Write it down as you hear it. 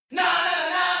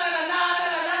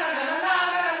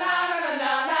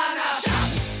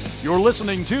You're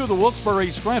listening to the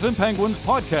Wilkes-Barre Scranton Penguins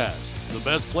podcast, the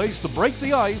best place to break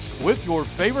the ice with your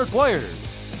favorite players.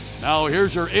 Now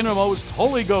here's your innermost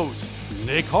Holy Ghost,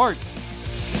 Nick Hart.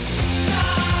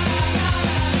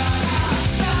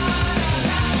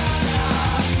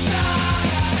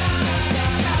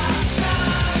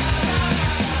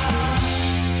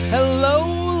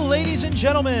 Hello, ladies and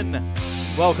gentlemen.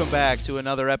 Welcome back to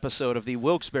another episode of the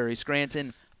Wilkes-Barre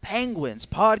Scranton Penguins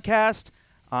podcast.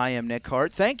 I am Nick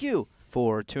Hart. Thank you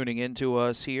for tuning in to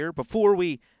us here. Before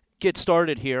we get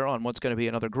started here on what's going to be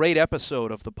another great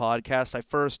episode of the podcast, I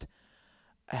first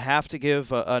have to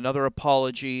give another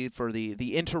apology for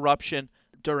the interruption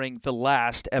during the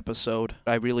last episode.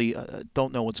 I really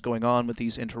don't know what's going on with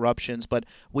these interruptions, but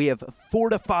we have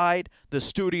fortified the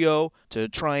studio to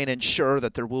try and ensure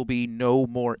that there will be no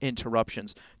more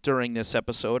interruptions during this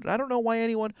episode. And I don't know why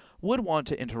anyone would want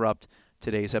to interrupt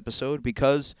today's episode,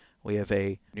 because we have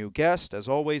a new guest, as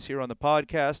always, here on the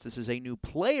podcast. This is a new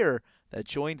player that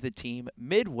joined the team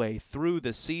midway through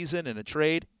the season in a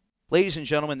trade. Ladies and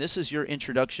gentlemen, this is your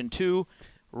introduction to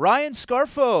Ryan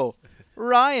Scarfo.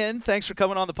 Ryan, thanks for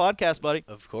coming on the podcast, buddy.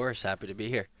 Of course, happy to be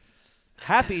here.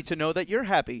 Happy to know that you're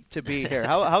happy to be here.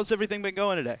 How's everything been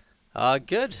going today?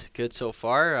 Good so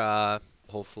far.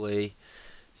 Hopefully,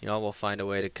 we'll find a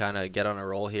way to kind of get on a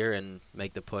roll here and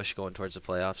make the push going towards the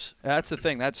playoffs. That's the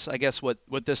thing. That's, I guess, what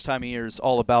this time of year is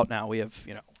all about now. We have,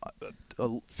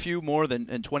 a few more than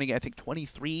 20, I think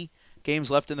 23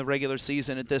 games left in the regular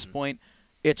season at this point.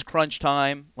 It's crunch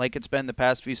time, like it's been the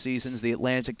past few seasons. The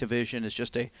Atlantic Division is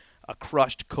just a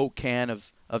crushed Coke can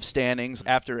of standings.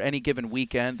 After any given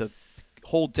weekend, the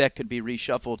whole deck could be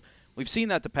reshuffled. We've seen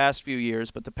that the past few years,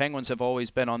 but the Penguins have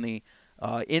always been on the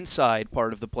inside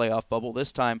part of the playoff bubble.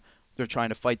 This time, they're trying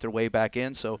to fight their way back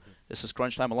in, so this is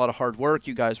crunch time. A lot of hard work.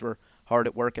 You guys were hard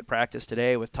at work at practice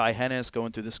today with Ty Hennis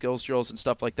going through the skills drills and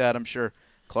stuff like that. I'm sure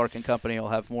Clark and company will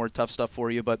have more tough stuff for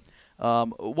you, but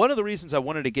one of the reasons I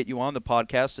wanted to get you on the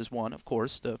podcast is, one, of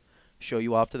course, to show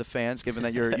you off to the fans, given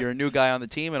that you're a new guy on the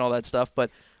team and all that stuff.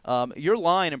 But your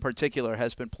line in particular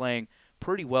has been playing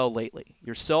pretty well lately.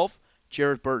 Yourself,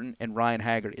 Jared Burton, and Ryan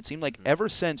Haggerty. It seemed like ever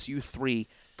since you three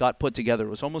got put together, it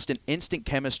was almost an instant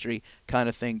chemistry kind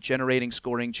of thing, generating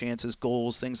scoring chances,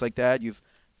 goals, things like that. You've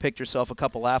picked yourself a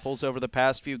couple apples over the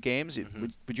past few games.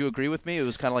 Would you agree with me? It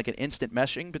was kind of like an instant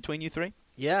meshing between you three?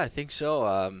 Yeah, I think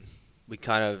so. We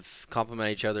kind of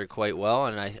complement each other quite well,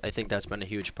 and I think that's been a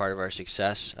huge part of our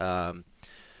success.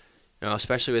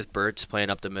 Especially with Bert's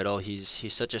playing up the middle, he's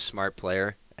such a smart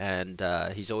player, and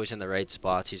he's always in the right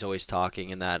spots. He's always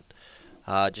talking, and that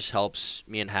just helps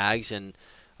me and Hags. And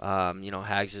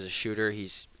Hags is a shooter.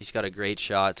 He's got a great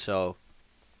shot, so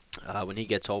when he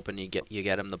gets open, you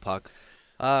get him the puck.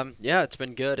 It's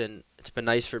been good, and it's been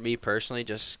nice for me personally,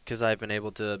 just because I've been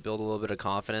able to build a little bit of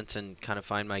confidence and kind of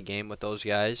find my game with those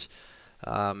guys.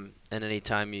 And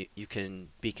anytime you can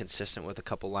be consistent with a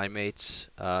couple line mates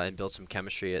and build some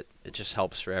chemistry, it just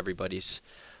helps for everybody's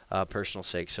personal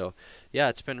sake. So, yeah,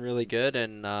 it's been really good,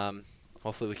 and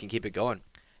hopefully we can keep it going.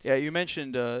 Yeah, you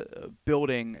mentioned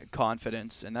building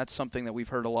confidence, and that's something that we've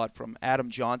heard a lot from Adam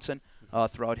Johnson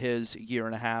throughout his year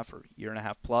and a half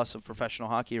plus of professional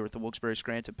hockey here with the Wilkes-Barre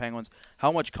Scranton Penguins.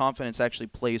 How much confidence actually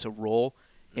plays a role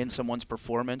in someone's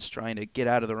performance, trying to get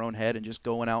out of their own head and just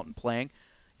going out and playing.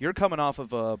 You're coming off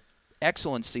of a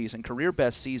excellent season, career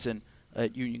best season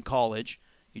at Union College.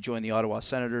 You joined the Ottawa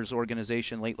Senators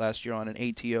organization late last year on an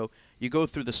ATO. You go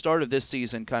through the start of this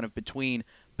season kind of between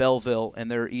Belleville and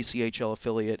their ECHL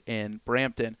affiliate in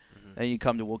Brampton, and you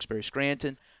come to Wilkes-Barre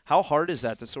Scranton. How hard is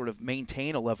that to sort of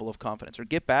maintain a level of confidence or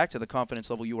get back to the confidence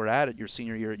level you were at your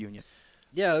senior year at Union?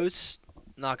 Yeah, it was,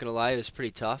 not going to lie, it was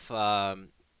pretty tough.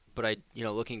 But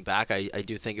looking back, I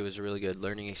do think it was a really good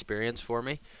learning experience for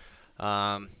me.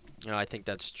 I think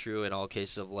that's true in all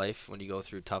cases of life. When you go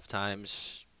through tough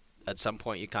times, at some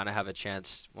point you kind of have a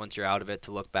chance, once you're out of it,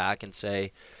 to look back and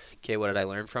say, okay, what did I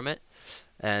learn from it?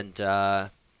 And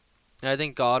I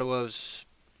think Ottawa's,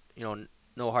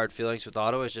 no hard feelings with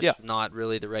Ottawa. It's just not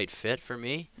really the right fit for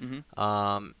me.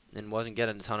 And wasn't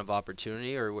getting a ton of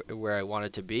opportunity or where I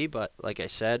wanted to be. But like I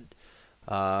said,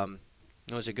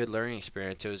 it was a good learning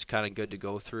experience. It was kind of good to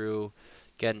go through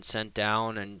getting sent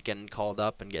down and getting called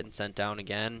up and getting sent down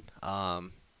again.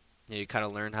 You kind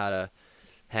of learn how to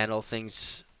handle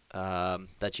things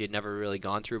that you had never really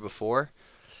gone through before.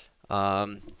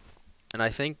 And I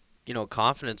think,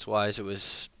 confidence-wise, it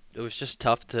was just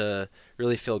tough to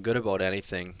really feel good about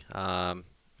anything. I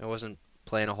wasn't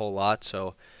playing a whole lot,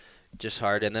 so just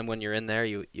hard. And then when you're in there,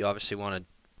 you obviously want to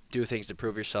do things to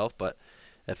prove yourself, but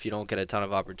if you don't get a ton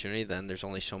of opportunity, then there's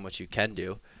only so much you can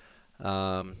do.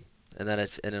 and then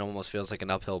it almost feels like an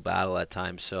uphill battle at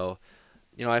times. So,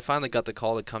 I finally got the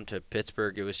call to come to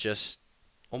Pittsburgh. It was just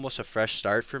almost a fresh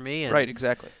start for me. And, right,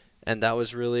 exactly. And that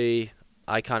was really,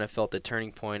 I kind of felt the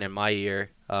turning point in my year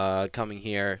coming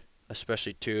here,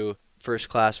 especially to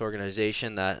first-class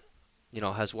organization that,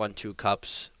 has won 2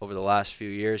 cups over the last few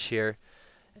years here.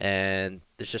 And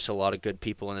there's just a lot of good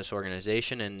people in this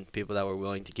organization and people that were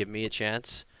willing to give me a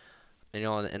chance.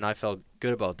 And I felt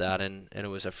good about that, and it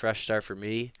was a fresh start for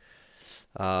me,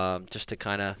 just to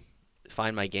kind of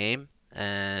find my game.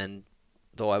 And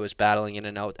though I was battling in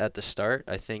and out at the start,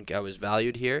 I think I was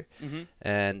valued here,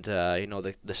 and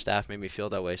the staff made me feel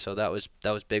that way. So that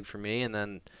was big for me. And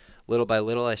then little by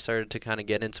little, I started to kind of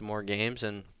get into more games.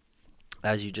 And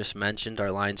as you just mentioned,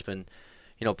 our line's been,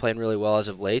 playing really well as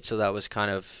of late. So that was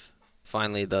kind of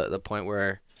finally the point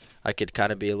where I could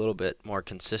kind of be a little bit more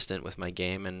consistent with my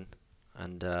game and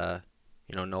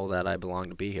know that I belong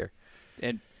to be here.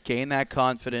 And gain that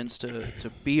confidence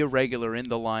to be a regular in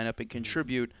the lineup and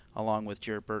contribute along with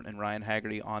Jared Burton and Ryan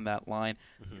Haggerty on that line.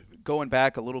 Going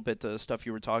back a little bit to the stuff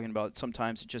you were talking about,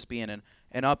 sometimes it just being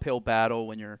an uphill battle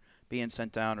when you're being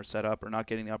sent down or set up or not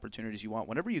getting the opportunities you want.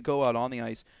 Whenever you go out on the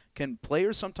ice, can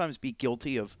players sometimes be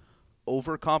guilty of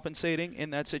overcompensating in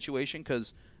that situation?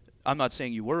 Because I'm not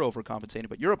saying you were overcompensating,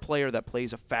 but you're a player that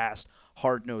plays a fast,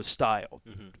 hard-nosed style.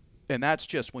 And that's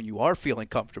just when you are feeling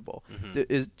comfortable.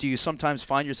 Do you sometimes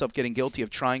find yourself getting guilty of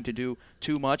trying to do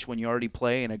too much when you already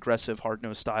play an aggressive,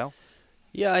 hard-nosed style?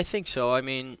 Yeah, I think so. I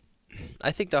mean,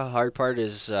 I think the hard part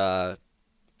is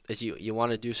you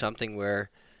want to do something where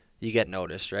you get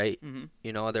noticed, right?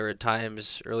 There were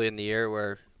times early in the year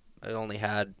where I only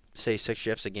had, say, 6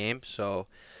 shifts a game. So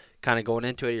kind of going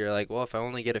into it, you're like, well, if I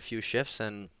only get a few shifts,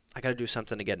 then I got to do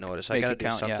something to get noticed. I got to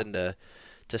do something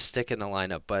to stick in the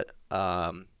lineup. But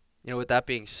with that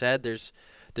being said, there's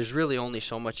really only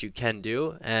so much you can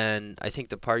do, and I think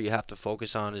the part you have to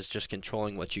focus on is just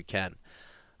controlling what you can.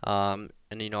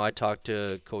 I talked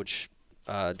to Coach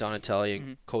Donatelli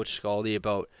and Coach Scaldi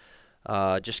about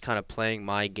just kind of playing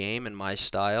my game and my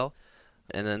style,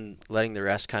 and then letting the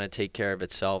rest kind of take care of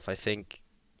itself. I think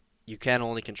you can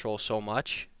only control so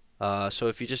much. So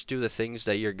if you just do the things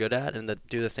that you're good at and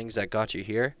do the things that got you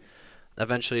here,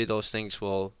 eventually those things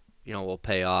will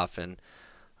pay off. And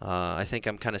I think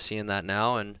I'm kind of seeing that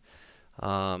now, and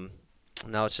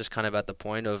now it's just kind of at the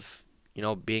point of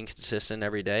being consistent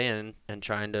every day and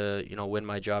trying to win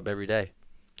my job every day.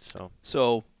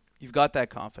 So you've got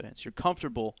that confidence. You're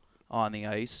comfortable on the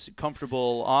ice,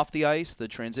 comfortable off the ice. The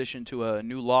transition to a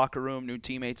new locker room, new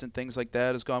teammates, and things like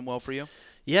that has gone well for you.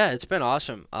 Yeah, it's been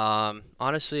awesome.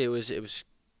 Honestly, it was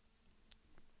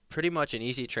pretty much an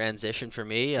easy transition for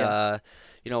me. Yeah.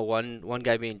 One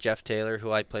guy being Jeff Taylor,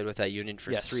 who I played with at Union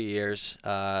for 3 years.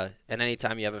 And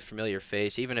anytime you have a familiar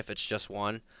face, even if it's just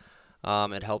one,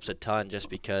 it helps a ton just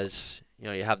because,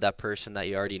 you have that person that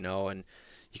you already know and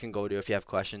you can go to if you have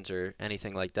questions or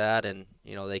anything like that. And,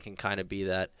 they can kind of be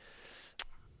that,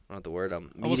 I don't know what the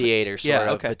word, mediator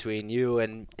between you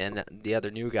and the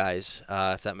other new guys,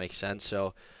 if that makes sense.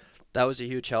 So that was a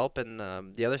huge help. And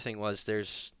the other thing was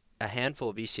there's a handful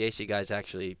of ECAC guys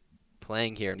actually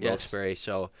playing here in Wilkes-Barre.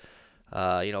 So,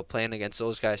 playing against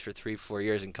those guys for 3-4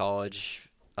 years in college,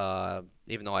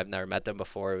 even though I've never met them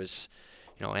before, it was,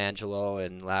 Angelo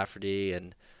and Lafferty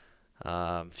and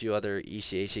a few other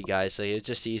ECAC guys. So it was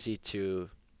just easy to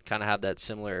kind of have that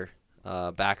similar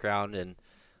background and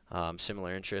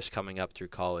similar interests coming up through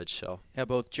college. So yeah,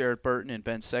 both Jared Burton and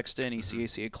Ben Sexton,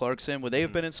 ECAC at Clarkson. Would they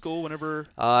have been in school whenever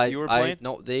you were playing?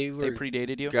 No, they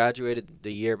predated you. Graduated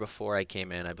the year before I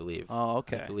came in, I believe. Oh,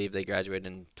 okay. I believe they graduated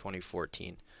in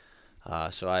 2014.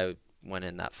 So I went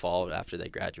in that fall after they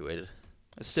graduated.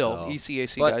 Still,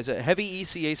 ECAC guys, a heavy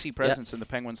ECAC presence in the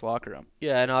Penguins locker room.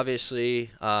 Yeah, and obviously,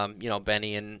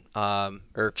 Benny and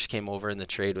Erks came over in the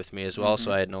trade with me as well,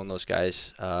 so I had known those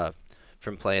guys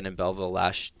from playing in Belleville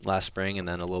last spring and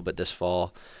then a little bit this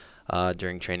fall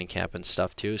during training camp and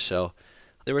stuff too. So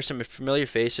there were some familiar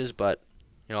faces, but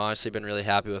honestly been really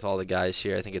happy with all the guys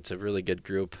here. I think it's a really good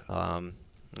group.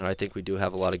 I think we do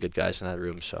have a lot of good guys in that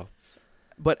room. So,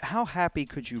 but how happy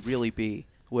could you really be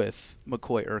with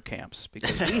McCoy Erkamps?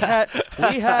 Because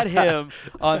we had him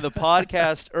on the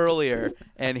podcast earlier,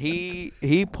 and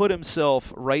he put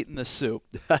himself right in the soup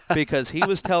because he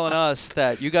was telling us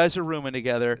that you guys are rooming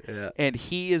together, and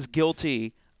he is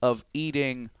guilty of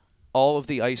eating all of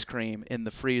the ice cream in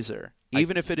the freezer,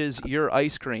 even if it is your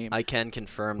ice cream. I can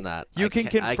confirm that. You can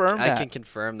confirm that? I can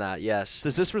confirm that, yes.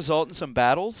 Does this result in some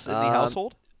battles in the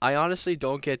household? I honestly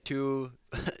don't get too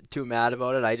mad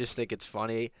about it. I just think it's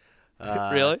funny.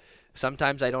 Really?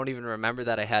 Sometimes I don't even remember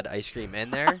that I had ice cream in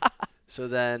there. So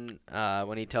then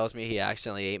when he tells me he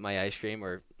accidentally ate my ice cream,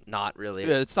 or not really.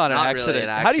 Yeah, it's not an really accident.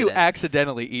 an How do you accident.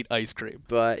 accidentally eat ice cream?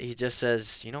 But he just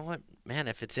says, you know what, man,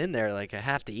 if it's in there, like, I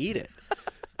have to eat it.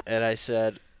 And I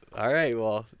said, all right,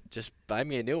 well, just buy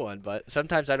me a new one. But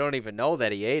sometimes I don't even know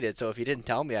that he ate it. So if he didn't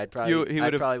tell me, I probably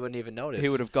wouldn't even notice. He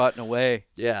would have gotten away.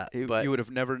 Yeah, You but would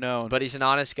have never known. but he's an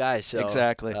honest guy. So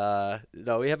Exactly.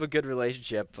 No, we have a good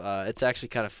relationship. It's actually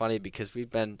kind of funny because we've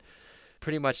been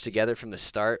pretty much together from the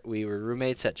start. We were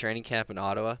roommates at training camp in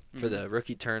Ottawa for the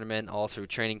rookie tournament, all through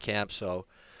training camp. So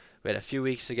we had a few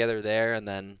weeks together there, and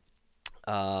then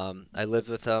I lived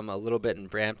with him a little bit in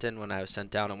Brampton when I was sent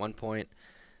down at one point,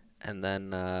 and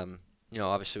then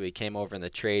obviously we came over in the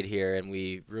trade here, and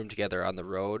we roomed together on the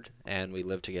road, and we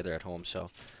lived together at home. So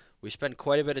we spent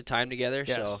quite a bit of time together.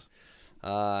 Yes. So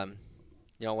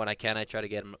when I can, I try to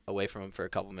get him away from him for a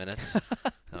couple minutes.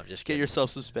 No, just Get kidding.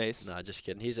 yourself some space. No, just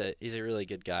kidding. He's a really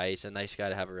good guy. He's a nice guy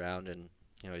to have around, and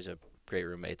he's a great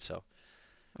roommate. So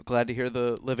I'm glad to hear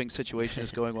the living situation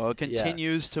is going well. It Yeah.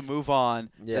 continues to move on,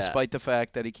 Yeah. despite the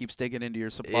fact that he keeps digging into your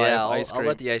supply yeah, of ice cream. I'll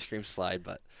let the ice cream slide,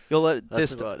 but You'll let that's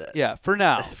this. about it. Yeah, for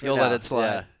now. For You'll now, let it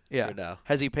slide. Yeah. for now.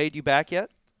 Has he paid you back yet?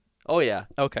 Oh yeah,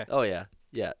 Okay. oh yeah,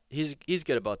 yeah. He's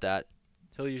good about that.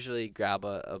 He'll usually grab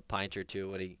a pint or two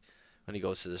when he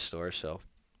goes to the store. So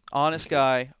Honest Okay.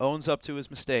 guy, owns up to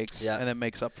his mistakes, Yeah. and then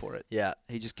makes up for it. yeah,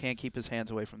 He just can't keep his hands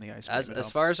away from the ice cream. as at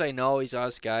home. far as I know, he's an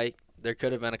honest guy. There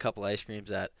could have been a couple ice creams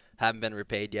that haven't been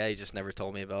repaid yet. He just never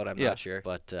told me about. I'm Yeah. not sure,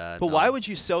 but But why would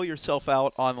you sell yourself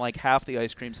out on like half the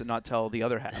ice creams and not tell the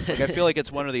other half? Like I feel like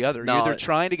it's one or the other. No. You're either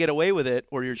trying to get away with it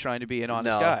or you're trying to be an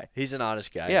honest no, guy. He's an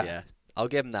honest guy. Yeah. Yeah. I'll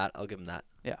give him that.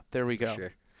 Yeah, there we For go.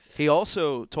 sure. He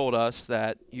also told us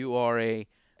that you are a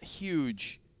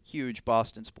huge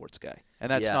Boston sports guy. And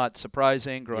that's Yeah. not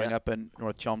surprising, growing Yeah. up in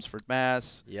North Chelmsford,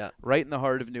 Mass, Yeah. right in the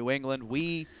heart of New England.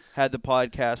 We had the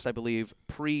podcast, I believe,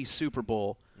 pre-Super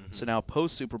Bowl. Mm-hmm. So now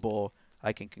post-Super Bowl,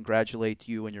 I can congratulate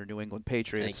you and your New England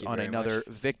Patriots Thank you on very another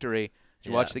much. victory. Did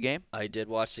you Yeah. watch the game? I did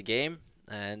watch the game,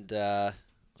 and I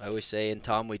always say, "In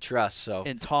Tom we trust." So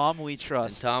In Tom we in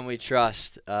trust. Tom we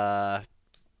trust. I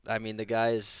mean, the guy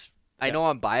is. I Yeah. know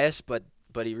I'm biased, but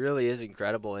he really is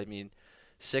incredible. I mean,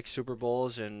 6 Super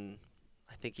Bowls, and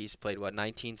I think he's played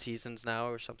 19 seasons now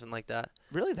or something like that.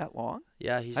 Really that long?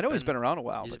 Yeah, I know he's been around a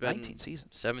while, he's but been 19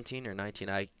 seasons. 17 or 19.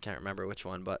 I can't remember which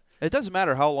one, but It doesn't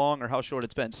matter how long or how short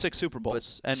it's been. 6 Super but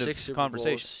Bowls. End 6 of Super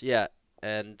conversation. Bowls, yeah,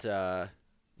 and to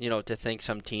think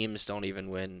some teams don't even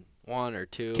win 1 or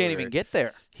 2. Can't or even get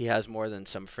there. He has more than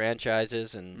some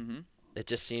franchises, and Mm-hmm. it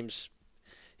just seems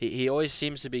he always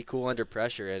seems to be cool under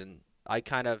pressure, and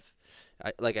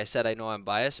like I said, I know I'm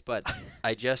biased, but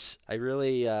I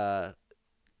really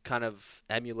kind of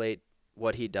emulate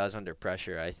what he does under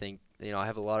pressure. I think I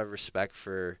have a lot of respect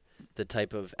for the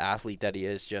type of athlete that he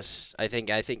is. I think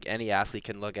any athlete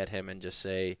can look at him and just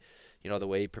say, the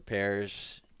way he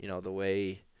prepares, the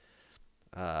way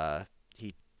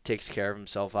he takes care of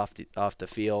himself off the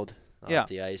field, Yeah. off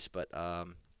the ice, but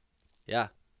yeah.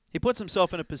 He puts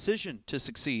himself in a position to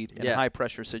succeed in Yeah.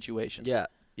 high-pressure situations.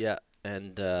 Yeah,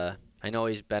 and I know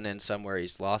he's been in somewhere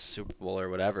he's lost a Super Bowl or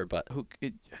whatever, but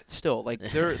Still, like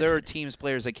there are teams,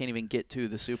 players that can't even get to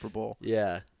the Super Bowl.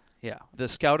 yeah, Yeah. The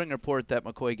scouting report that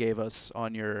McCoy gave us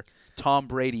on your Tom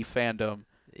Brady fandom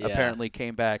apparently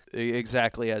came back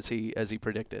exactly as he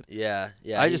predicted. yeah.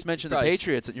 I just mentioned the probably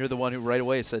Patriots, and you're the one who right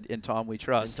away said, "In Tom we And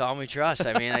trust." Tom we trust.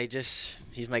 I mean,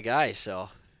 he's my guy, so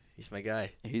he's my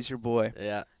guy. He's your boy.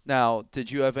 Yeah. Now, did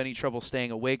you have any trouble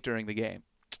staying awake during the game?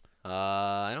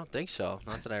 I don't think so.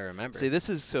 Not that I remember. See, this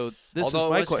is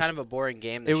Although my it was question. kind of a boring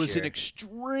game this It was year. an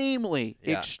extremely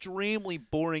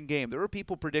boring game. There were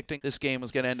people predicting this game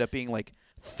was going to end up being like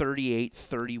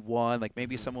 38-31, like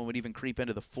maybe someone would even creep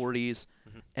into the 40s,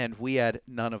 and we had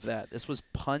none of that. This was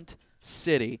punt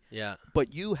city, Yeah.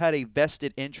 but you had a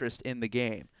vested interest in the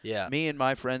game. Yeah. Me and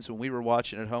my friends, when we were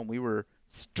watching at home, we were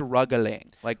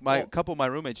struggling. Like a Well- couple of my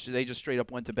roommates, they just straight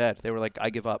up went to bed. They were like, "I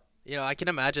give up." I can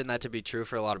imagine that to be true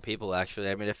for a lot of people, actually.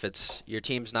 I mean, if it's your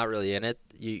team's not really in it,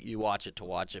 you watch it to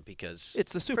watch it because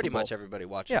It's the Super pretty Bowl. much everybody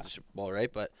watches Yeah. the Super Bowl,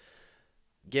 right? But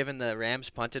given the Rams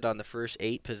punted on the first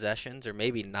 8 possessions, or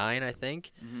maybe 9, I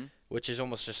think, which is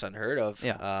almost just unheard of.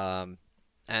 Yeah.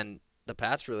 And the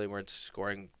Pats really weren't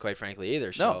scoring, quite frankly, either.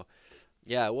 No. So,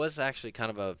 yeah, it was actually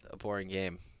kind of a boring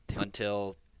game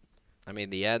until,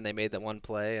 the end. They made that one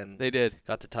play and They did.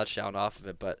 got the touchdown off of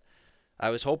it. But I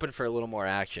was hoping for a little more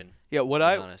action. Yeah, what be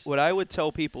I honest. would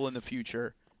tell people in the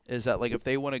future is that like if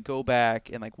they want to go back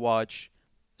and like watch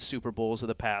Super Bowls of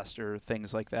the past or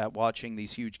things like that, watching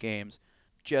these huge games,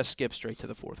 just skip straight to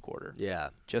the fourth quarter. Yeah.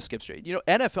 Just skip straight.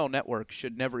 NFL Network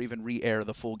should never even re-air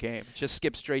the full game. Just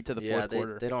skip straight to the fourth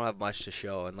quarter. They don't have much to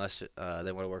show unless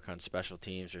they want to work on special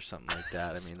teams or something like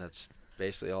that. I mean, that's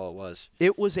basically all it was.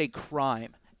 It was a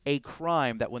crime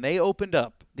that when they opened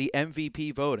up the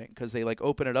MVP voting, because they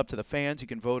open it up to the fans, you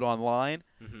can vote online,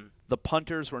 the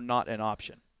punters were not an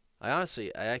option. I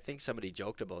think somebody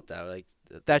joked about that.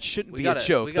 That shouldn't be a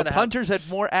joke. The punters had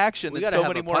more action than so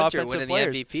many more offensive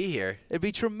players. The MVP here. It'd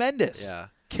be tremendous. Yeah.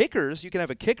 Kickers, you can have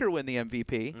a kicker win the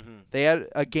MVP. They had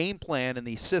a game plan in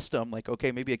the system,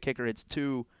 maybe a kicker hits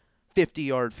 2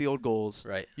 50-yard field goals.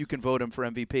 Right. You can vote him for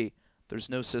MVP. There's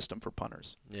no system for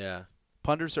punters. Yeah.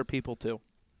 Punters are people too.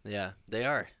 Yeah, they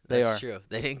are. They That's are. true.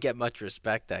 They didn't get much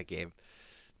respect that game.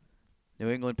 New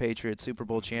England Patriots, Super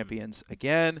Bowl champions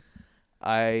again.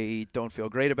 I don't feel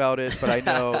great about it, but I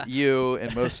know you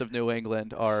and most of New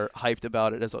England are hyped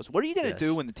about it as well. What are you going to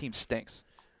do when the team stinks?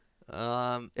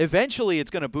 Eventually,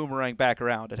 it's going to boomerang back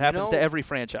around. It happens to every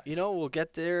franchise. We'll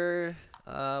get there.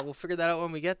 We'll figure that out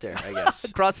when we get there, I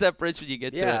guess. Cross that bridge when you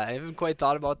get to it. Yeah, I haven't quite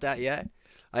thought about that yet.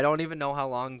 I don't even know how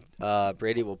long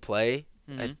Brady will play.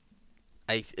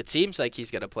 It seems like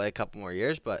he's going to play a couple more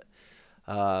years, but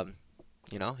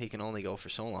he can only go for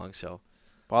so long. So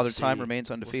Father Time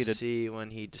remains undefeated. We'll see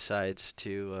when he decides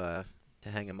to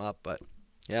hang him up, but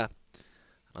yeah,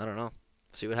 I don't know.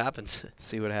 See what happens.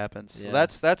 See what happens. Yeah. Well,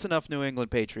 that's enough New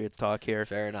England Patriots talk here.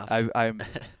 Fair enough.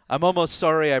 I'm almost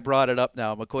sorry I brought it up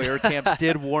now. McCoy Earkamps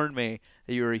did warn me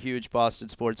that you were a huge Boston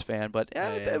sports fan, but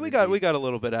we got a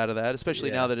little bit out of that,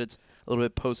 especially now that it's a little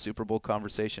bit post Super Bowl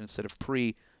conversation instead of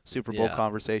pre Super Bowl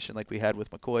conversation like we had with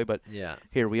McCoy. But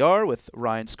here we are with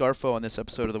Ryan Scarfo on this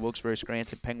episode of the Wilkes-Barre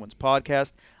Scranton Penguins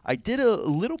podcast. I did a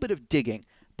little bit of digging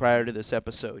prior to this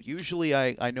episode. Usually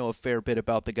I know a fair bit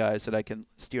about the guys that I can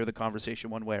steer the conversation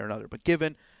one way or another. But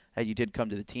given that you did come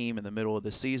to the team in the middle of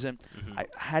the season, I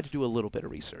had to do a little bit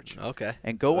of research. Okay.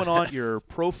 And going on your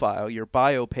profile, your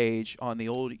bio page on the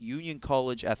old Union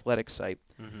College athletics site,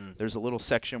 there's a little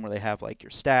section where they have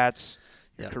your stats,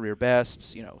 your career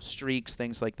bests, streaks,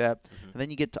 things like that. And then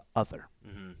you get to other.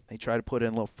 They try to put in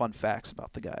little fun facts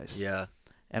about the guys. Yeah.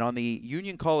 And on the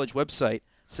Union College website, it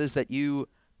says that you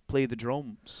play the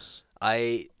drums.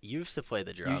 I used to play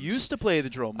the drums. You used to play the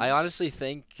drums. I honestly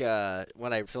think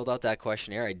when I filled out that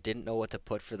questionnaire, I didn't know what to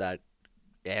put for that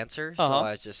answer. So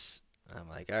I'm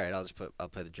like, all right, I'll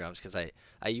play the drums because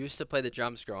I used to play the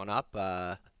drums growing up.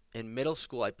 In middle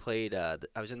school, I played. I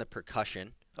was in the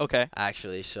percussion. Okay.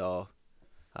 Actually, so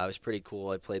I was pretty cool.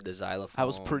 I played the xylophone. I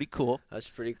was pretty cool.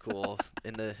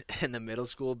 in the middle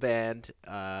school band.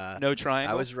 No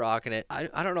triangle? I was rocking it.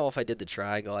 I don't know if I did the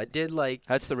triangle. I did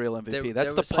That's the real MVP.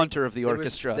 That's the punter of the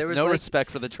orchestra. No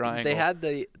respect for the triangle. They had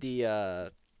the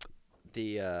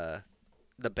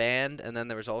band, and then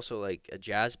there was also a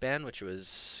jazz band, which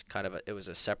was it was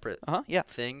a separate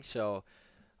thing. So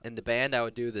in the band, I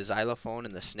would do the xylophone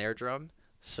and the snare drum.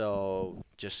 So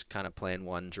just kind of playing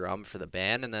one drum for the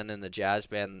band. And then in the jazz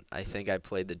band, I think I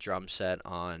played the drum set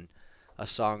on a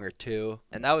song or two.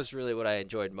 And that was really what I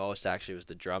enjoyed most, actually, was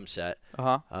the drum set.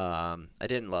 I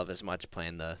didn't love as much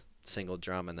playing the single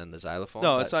drum and then the xylophone.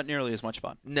 No, it's not nearly as much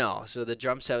fun. No, so the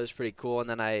drum set was pretty cool. And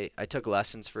then I took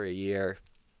lessons for a year.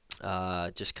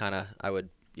 Just kind of, I would,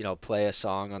 play a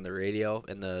song on the radio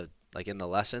in the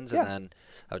lessons. And then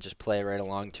I would just play right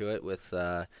along to it with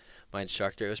my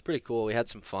instructor. It was pretty cool. We had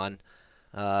some fun.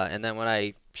 And then when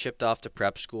I shipped off to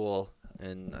prep school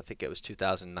in, I think it was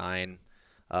 2009,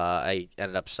 I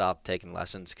ended up stopped taking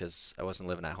lessons because I wasn't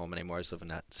living at home anymore. I was living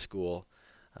at school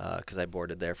because I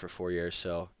boarded there for 4 years.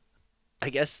 So I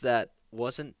guess that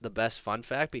wasn't the best fun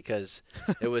fact because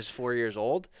it was 4 years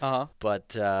old.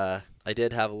 But I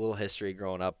did have a little history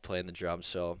growing up playing the drums,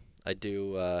 so I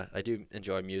do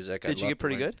enjoy music. Did you get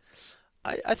pretty good?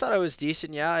 I thought I was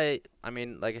decent. Yeah, I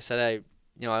mean, like I said,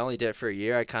 I only did it for a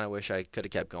year. I kind of wish I could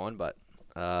have kept going, but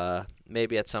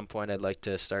maybe at some point I'd like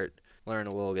to start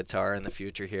learning a little guitar in the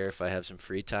future here. If I have some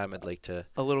free time, I'd like to.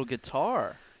 A little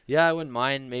guitar? Yeah, I wouldn't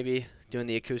mind maybe doing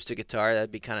the acoustic guitar.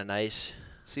 That'd be kind of nice.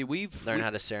 See, learn how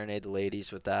to serenade the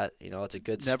ladies with that. It's a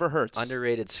good, never hurts.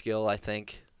 Underrated skill, I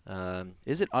think.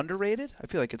 Is it underrated? I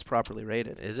feel like it's properly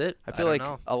rated. Is it? I feel like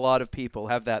a lot of people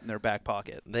have that in their back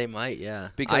pocket. They might, yeah.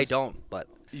 Because I don't, but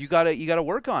you gotta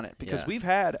work on it because we've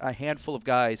had a handful of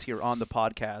guys here on the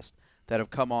podcast that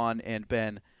have come on and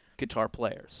been guitar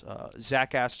players.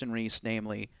 Zach Aston Reese,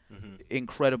 namely,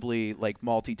 incredibly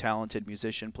multi-talented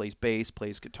musician, plays bass,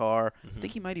 plays guitar. I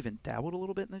think he might even dabbled a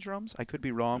little bit in the drums. I could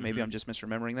be wrong. Maybe I'm just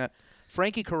misremembering that.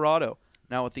 Frankie Corrado,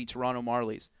 now with the Toronto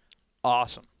Marlies,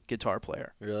 awesome guitar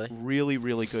player. Really? Really,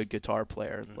 really good guitar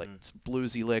player. Some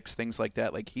bluesy licks, things like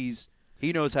that. He's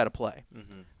He knows how to play.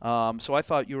 Mm-hmm. So I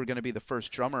thought you were going to be the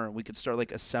first drummer, and we could start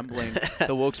like assembling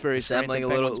the Wilkes-Barre Assembling a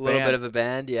Penguins little band. bit of a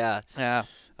band, yeah. Yeah.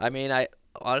 I mean,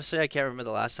 honestly I can't remember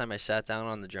the last time I sat down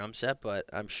on the drum set, but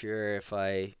I'm sure if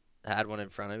I had one in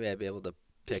front of me, I'd be able to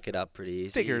pick it up pretty easy.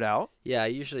 Figure it out. Yeah, I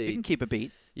You can keep a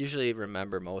beat. usually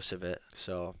remember most of it.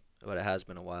 So, but it has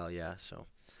been a while, yeah. So,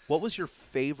 What was your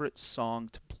favorite song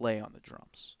to play on the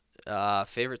drums?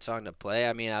 favorite song to play?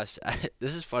 I mean,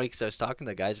 this is funny because I was talking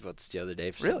to the guys about this the other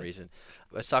day for some Really? reason.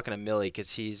 I was talking to Millie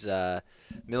because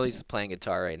Millie's playing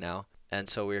guitar right now, and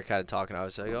so we were kind of talking. I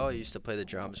was like, oh, I used to play the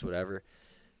drums, whatever.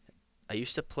 I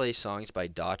used to play songs by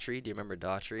Daughtry. Do you remember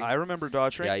Daughtry? I remember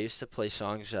Daughtry. Yeah, I used to play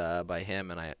songs by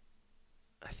him, and I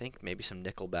think maybe some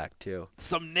Nickelback too.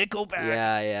 Some Nickelback.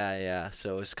 Yeah.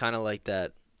 So it was kind of like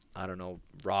that. I don't know,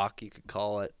 rock you could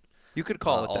call it. You could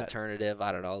call it that. Alternative.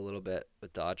 I don't know, a little bit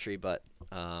with Daughtry, but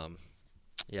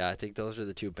yeah, I think those are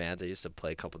the two bands I used to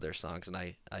play a couple of their songs, and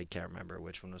I can't remember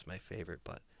which one was my favorite,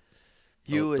 but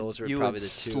those were you probably would the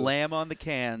two. slam on the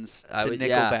cans I to would,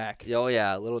 Nickelback. Yeah. Oh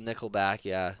yeah, a little Nickelback.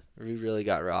 Yeah, we really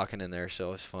got rocking in there, so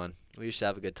it was fun. We used to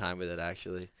have a good time with it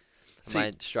actually. My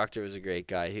instructor was a great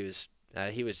guy. He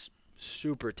was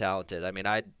super talented. I mean,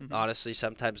 I'd honestly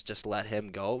sometimes just let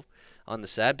him go on the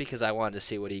set because I wanted to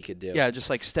see what he could do. Yeah, just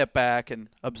like step back and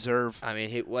observe. I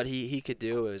mean, what he could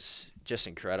do is just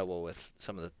incredible with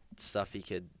some of the stuff he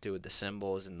could do with the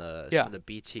cymbals and some of the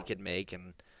beats he could make.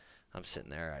 And I'm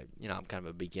sitting there, I'm kind of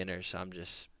a beginner, so I'm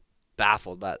just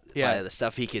baffled by the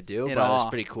stuff he could do. But it was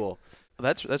pretty cool.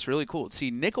 That's really cool.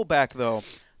 See, Nickelback though,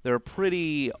 they're a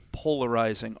pretty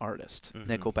polarizing artist.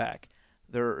 Nickelback.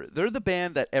 They're the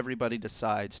band that everybody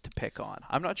decides to pick on.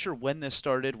 I'm not sure when this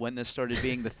started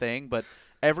being the thing, but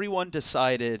everyone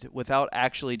decided without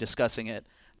actually discussing it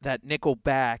that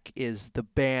Nickelback is the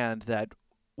band that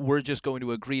we're just going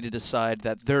to agree to decide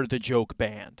that they're the joke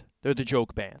band. They're the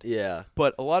joke band. Yeah.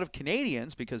 But a lot of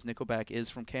Canadians, because Nickelback is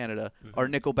from Canada, are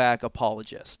Nickelback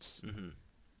apologists.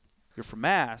 You're from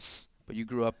Mass, but you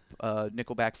grew up a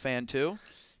Nickelback fan too?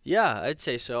 Yeah, I'd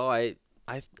say so. I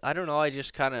don't know. I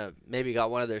just kind of maybe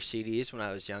got one of their CDs when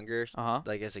I was younger,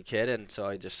 like as a kid, and so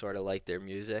I just sort of liked their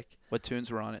music. What tunes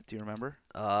were on it? Do you remember?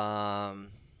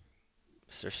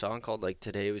 Is there a song called like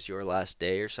 "Today Was Your Last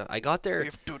Day" or something? I got their.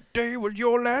 If today was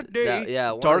your last day.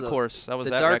 Dark Horse. That was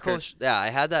the that Dark record. Horse. Yeah, I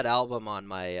had that album on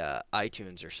my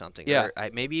iTunes or something. Yeah. Or I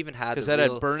maybe even had because that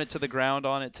had "Burn It to the Ground"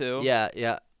 on it too.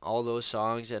 Yeah, all those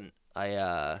songs, and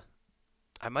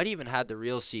I might even had the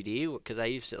real CD because I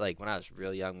used to, like, when I was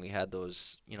real young, we had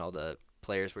those, the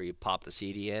players where you pop the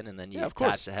CD in and then you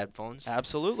attach the headphones.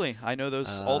 Absolutely. I know those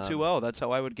all too well. That's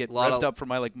how I would get revved up for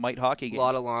my, Mite hockey games. A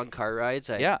lot of long car rides.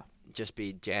 I'd just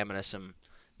be jamming to some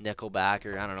Nickelback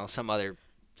or, I don't know, some other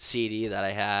CD that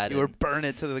I had. You were burning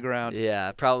it to the ground.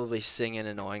 Yeah, probably singing,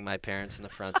 annoying my parents in the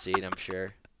front seat, I'm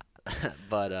sure.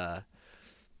 But,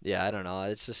 yeah, I don't know.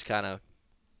 It's just kind of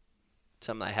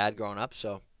something I had growing up,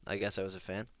 so I guess I was a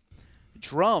fan.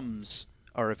 Drums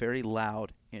are a very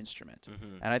loud instrument.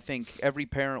 And I think every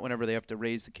parent, whenever they have to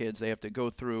raise the kids, they have to go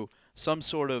through some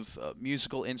sort of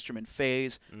musical instrument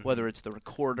phase, whether it's the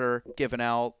recorder given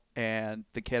out and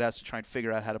the kid has to try and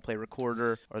figure out how to play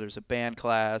recorder, or there's a band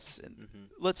class. And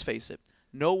let's face it,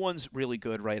 no one's really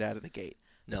good right out of the gate.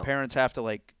 No. The parents have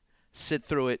to sit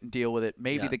through it and deal with it.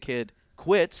 Maybe the kid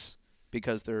quits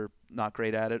because they're not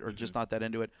great at it or just not that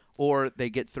into it, or they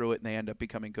get through it and they end up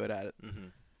becoming good at it.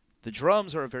 The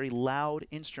drums are a very loud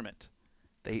instrument.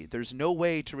 There's no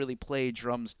way to really play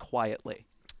drums quietly.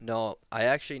 No, I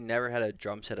actually never had a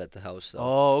drum set at the house, though.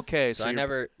 Oh, okay. So I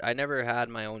never had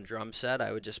my own drum set.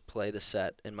 I would just play the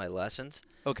set in my lessons.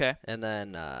 Okay. And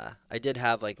then I did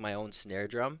have my own snare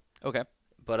drum. Okay.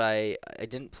 But I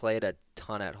didn't play it a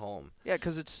ton at home. Yeah,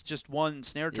 because it's just one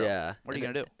snare drum. Yeah. What are you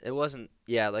going to do? It wasn't,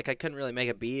 I couldn't really make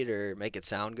a beat or make it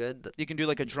sound good. You can do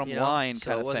a drum line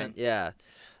so kind of thing. Yeah.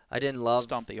 I didn't love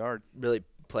Stomp the yard. Really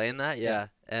playing that, yeah.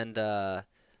 And I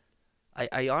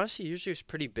honestly usually was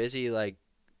pretty busy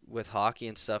with hockey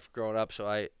and stuff growing up,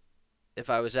 so if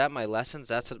I was at my lessons,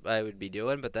 that's what I would be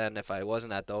doing, but then if I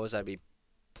wasn't at those, I'd be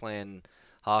playing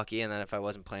hockey, and then if I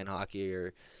wasn't playing hockey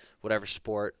or whatever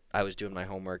sport, I was doing my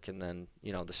homework, and then,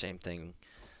 the same thing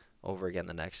over again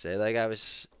the next day. I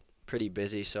was pretty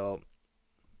busy, so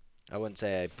I wouldn't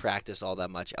say I practiced all that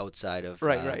much outside of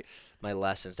my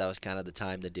lessons. That was kind of the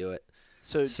time to do it.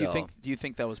 So do you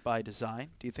think that was by design?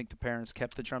 Do you think the parents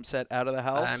kept the drum set out of the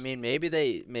house? I mean, maybe low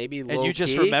key. And you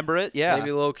just remember it? Yeah.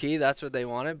 Maybe low key, that's what they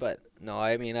wanted, but no,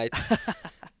 I mean, I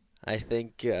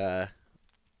think that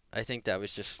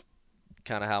was just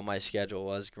kind of how my schedule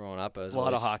was growing up. I was a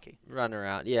lot of hockey. Running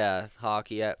around. Yeah,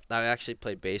 hockey. I actually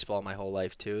played baseball my whole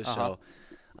life too, so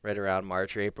right around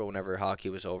March or April, whenever hockey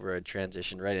was over, I'd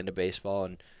transition right into baseball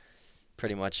and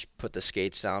pretty much put the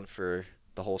skates down for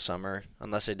the whole summer,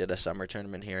 unless I did a summer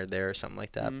tournament here or there or something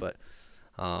like that. But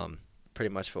pretty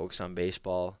much focus on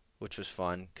baseball, which was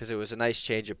fun because it was a nice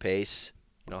change of pace.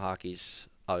 Hockey's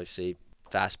obviously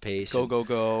fast paced.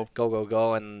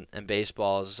 Go, and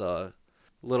baseball is a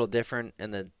little different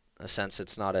in a sense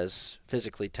it's not as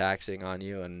physically taxing on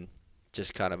you and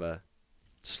just kind of a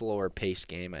slower paced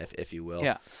game, if you will.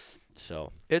 Yeah.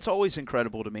 So it's always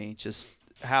incredible to me just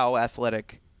how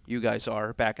athletic you guys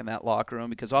are back in that locker room,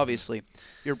 because obviously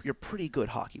you're pretty good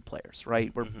hockey players,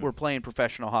 right? We're playing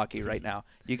professional hockey right now.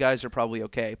 You guys are probably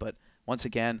okay, but once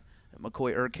again,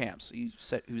 McCoy Erkamps,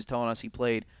 he was telling us he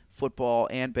played football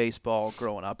and baseball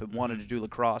growing up and wanted to do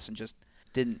lacrosse and just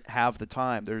didn't have the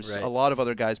time. There's a lot of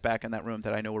other guys back in that room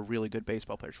that I know were really good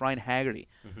baseball players. Ryan Haggerty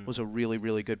was a really,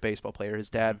 really good baseball player. His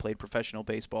dad played professional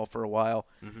baseball for a while.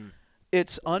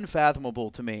 It's unfathomable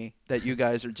to me that you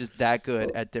guys are just that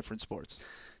good at different sports.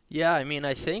 Yeah, I mean,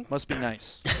 I think must be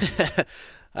nice.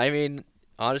 I mean,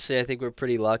 honestly, I think we're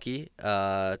pretty lucky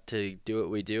to do what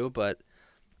we do. But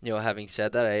having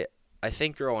said that, I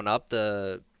think growing up,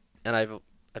 and I've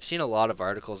seen a lot of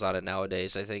articles on it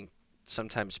nowadays. I think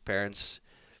sometimes parents,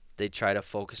 they try to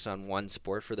focus on one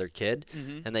sport for their kid,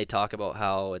 and they talk about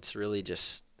how it's really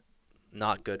just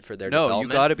not good for their development.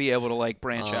 No, you got to be able to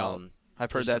branch out.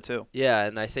 I've heard that too. Yeah,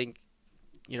 and I think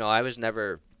I was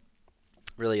never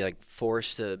really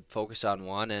forced to focus on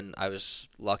one, and I was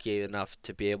lucky enough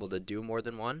to be able to do more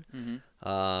than one.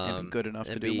 And be good enough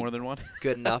to do more than one.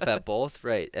 Good enough at both,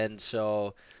 right? And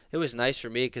so it was nice for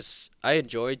me because I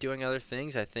enjoyed doing other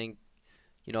things. I think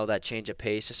that change of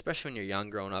pace, especially when you're young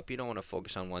growing up, you don't want to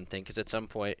focus on one thing because at some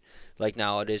point,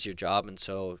 now it is your job, and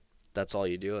so that's all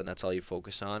you do and that's all you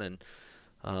focus on.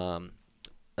 And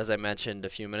as I mentioned a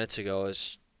few minutes ago,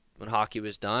 is when hockey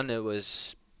was done,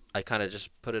 I kind of just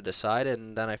put it aside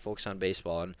and then I focused on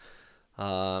baseball.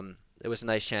 And it was a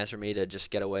nice chance for me to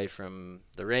just get away from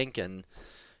the rink and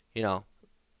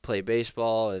play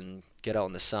baseball and get out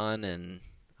in the sun and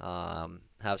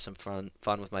have some fun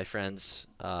with my friends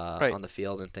on the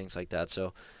field and things like that.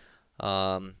 So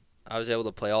I was able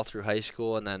to play all through high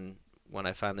school, and then when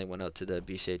I finally went out to the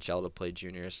BCHL to play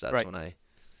juniors, that's when I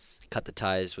cut the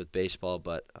ties with baseball.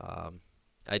 But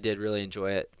I did really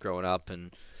enjoy it growing up,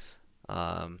 and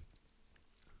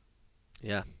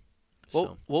yeah.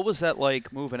 Well, what was that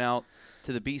like moving out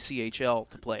to the BCHL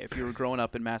to play if you were growing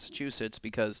up in Massachusetts?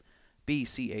 Because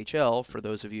BCHL, for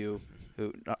those of you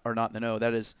who are not in the know,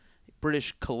 that is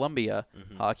British Columbia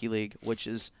Hockey League, which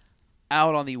is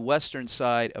out on the western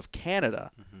side of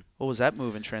Canada. What was that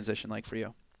move and transition like for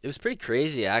you? It was pretty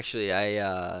crazy, actually.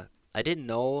 I didn't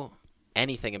know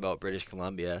anything about British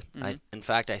Columbia. In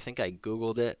fact, I think I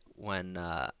Googled it when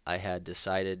I had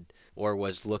decided or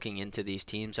was looking into these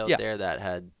teams out there that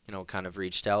had kind of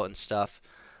reached out and stuff.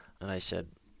 And I said,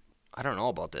 I don't know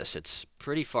about this. It's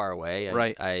pretty far away.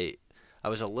 Right. I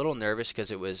was a little nervous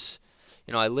because it was,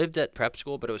 I lived at prep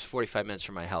school, but it was 45 minutes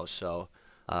from my house. So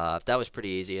that was pretty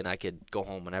easy, and I could go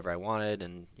home whenever I wanted.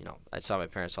 And, I saw my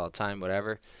parents all the time,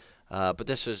 whatever. But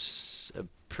this was a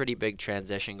pretty big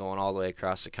transition going all the way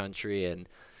across the country and,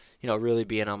 really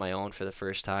being on my own for the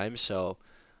first time. So,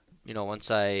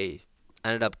 once I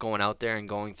ended up going out there and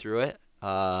going through it,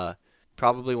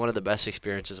 probably one of the best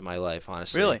experiences of my life,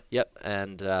 honestly. Really? Yep.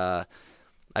 And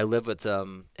I live with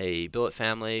a billet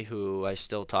family who I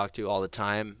still talk to all the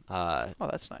time. Oh,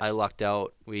 that's nice. I lucked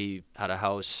out. We had a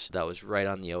house that was right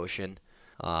on the ocean.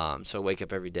 So I wake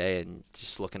up every day and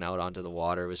just looking out onto the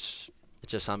water was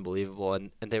just unbelievable.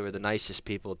 And they were the nicest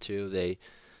people, too. They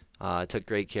took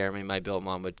great care of me. My billet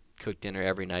mom would cook dinner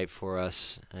every night for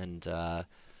us. And,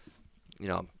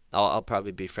 I'll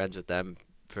probably be friends with them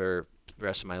for the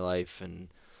rest of my life and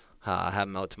have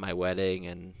them out to my wedding.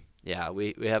 And, yeah,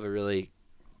 we have a really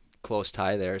close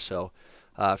tie there. So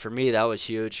for me, that was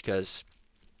huge because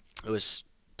it was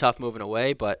tough moving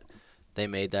away, but they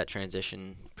made that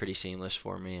transition pretty seamless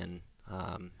for me. And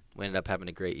we ended up having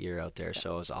a great year out there,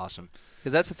 so it was awesome.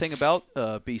 Because that's the thing about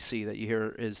BC that you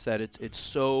hear is that it's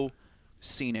so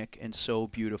scenic and so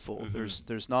beautiful.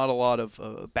 There's not a lot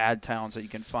of bad towns that you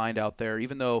can find out there,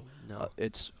 even though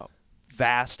it's a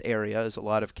vast area, as a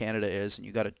lot of Canada is,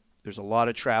 and there's a lot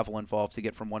of travel involved to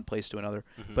get from one place to another.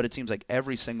 But it seems like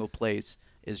every single place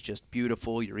is just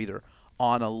beautiful. You're either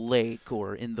on a lake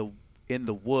or in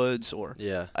the woods or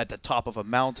at the top of a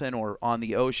mountain or on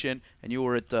the ocean. And you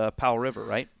were at Powell River,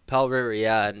 right? Powell River,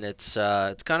 yeah, and it's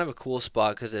kind of a cool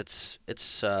spot because it's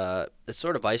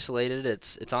sort of isolated.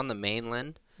 It's on the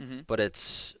mainland, but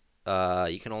it's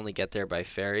you can only get there by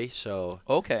ferry. So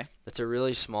okay, it's a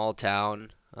really small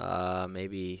town.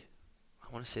 Maybe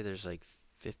I want to say there's like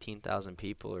 15,000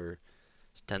 people or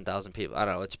 10,000 people. I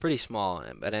don't know. It's pretty small,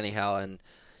 but anyhow, and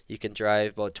you can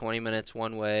drive about 20 minutes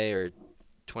one way or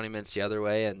 20 minutes the other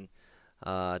way, and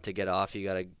to get off, you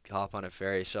got to hop on a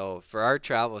ferry. So for our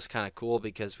travel, it's kind of cool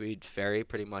because we'd ferry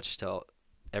pretty much till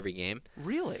every game.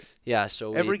 Really? Yeah.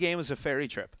 So every game was a ferry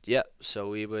trip. Yeah. So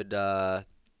we would,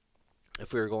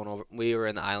 if we were going over, we were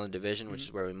in the Island Division, which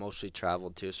is where we mostly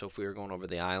traveled to. So if we were going over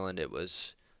the island, it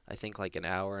was, I think, like an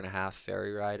hour and a half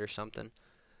ferry ride or something,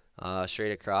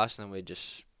 straight across, and then we'd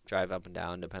just drive up and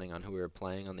down depending on who we were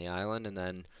playing on the island. And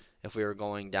then if we were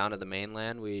going down to the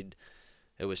mainland,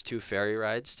 it was 2 ferry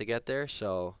rides to get there.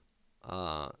 So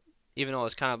even though it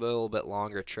was kind of a little bit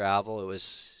longer travel, it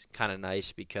was kind of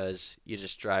nice because you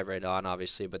just drive right on,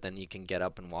 obviously, but then you can get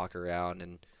up and walk around,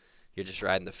 and you're just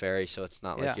riding the ferry, so it's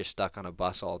not like you're stuck on a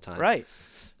bus all the time. Right.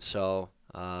 So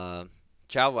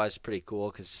travel-wise, pretty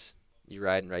cool because you're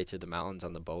riding right through the mountains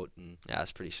on the boat, and yeah,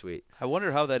 it's pretty sweet. I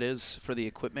wonder how that is for the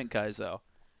equipment guys, though.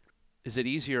 Is it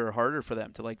easier or harder for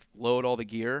them to like load all the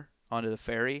gear onto the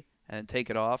ferry and take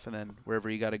it off, and then wherever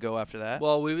you got to go after that?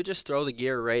 Well, we would just throw the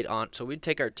gear right on. So we'd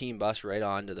take our team bus right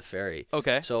onto the ferry.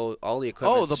 Okay. So all the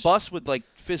equipment. Oh, the bus would like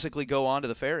physically go onto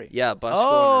the ferry. Yeah, bus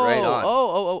going right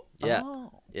on. Yeah.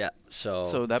 Oh. Yeah.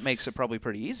 So that makes it probably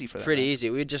pretty easy for them. Pretty easy.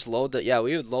 We'd just load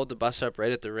we would load the bus up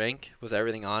right at the rink with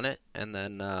everything on it, and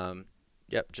then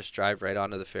just drive right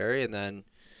onto the ferry, and then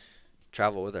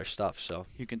travel with our stuff. So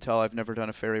you can tell I've never done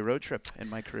a ferry road trip in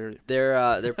my career.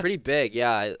 They're pretty big.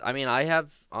 Yeah. I mean, I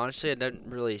have honestly, I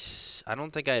don't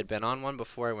think I had been on one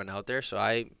before I went out there, so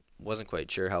I wasn't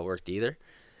quite sure how it worked either.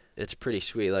 It's pretty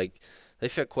sweet. Like, they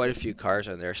fit quite a few cars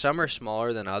on there. Some are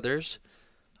smaller than others.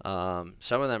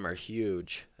 Some of them are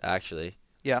huge, actually.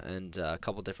 Yeah. And a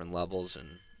couple different levels, and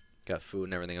got food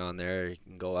and everything on there. You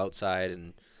can go outside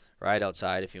and ride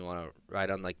outside if you want to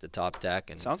ride on like the top deck.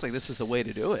 And sounds like this is the way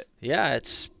to do it. Yeah,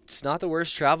 it's not the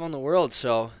worst travel in the world.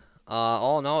 So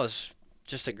all in all, it's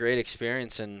just a great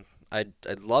experience, and I'd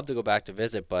love to go back to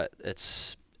visit, but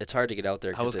it's hard to get out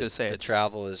there. I was going to say the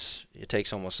travel it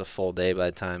takes almost a full day by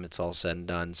the time it's all said and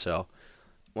done. So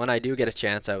when I do get a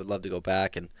chance, I would love to go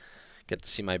back and get to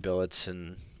see my billets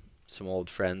and some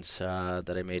old friends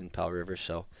that I made in Powell River.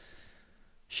 So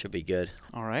should be good.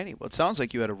 All righty. Well, it sounds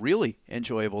like you had a really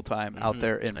enjoyable time out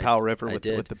there in Powell River with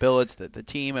the billets, the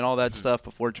team, and all that stuff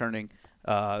before going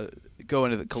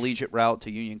to the collegiate route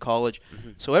to Union College.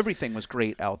 So everything was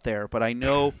great out there. But I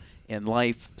know in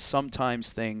life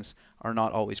sometimes things are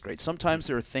not always great. Sometimes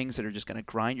there are things that are just going to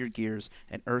grind your gears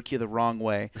and irk you the wrong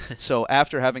way. So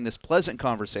after having this pleasant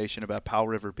conversation about Powell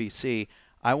River, BC,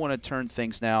 I want to turn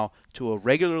things now to a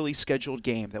regularly scheduled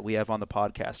game that we have on the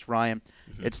podcast. Ryan,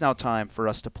 it's now time for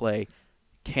us to play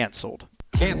Canceled.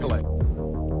 Cancel it.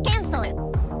 Cancel it.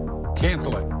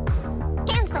 Cancel it.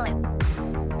 Cancel it.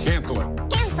 Cancel it.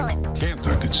 Cancel it. Cancel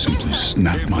I it. could simply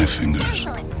snap my fingers.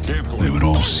 Cancel it. Cancel They it. would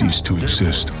all cease to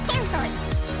exist. Cancel it.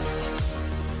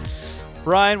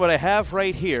 Ryan, what I have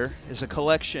right here is a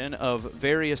collection of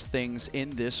various things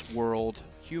in this world,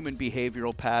 human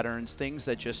behavioral patterns, things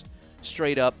that just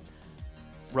straight up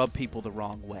rub people the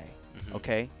wrong way,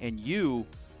 okay? And you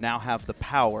now have the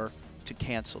power to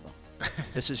cancel them.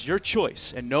 This is your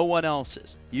choice and no one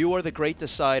else's. You are the great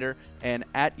decider, and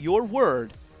at your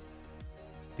word,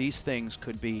 these things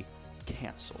could be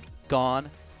canceled, gone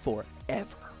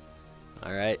forever.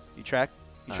 All right. You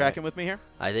tracking with me here?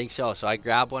 I think so. So I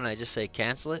grab one, I just say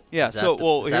cancel it? Yeah, Is that so the-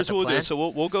 well, is that here's the what we'll do. plan? So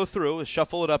we'll go through, we'll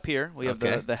shuffle it up here. We have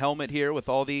Okay. the helmet here with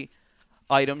all the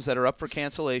items that are up for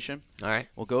cancellation. All right.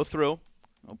 We'll go through,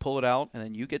 we'll pull it out, and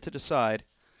then you get to decide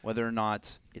whether or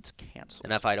not it's canceled.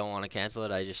 And if I don't want to cancel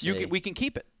it, I just say... We can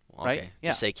keep it, Okay. right?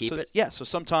 Just say keep so, it? Yeah, so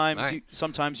sometimes All right.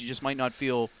 sometimes you just might not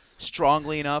feel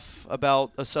strongly enough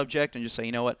about a subject and just say,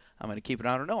 you know what, I'm going to keep it.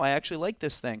 I don't know, I actually like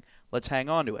this thing. Let's hang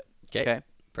on to it. Okay?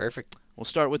 Perfect. We'll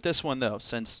start with this one, though,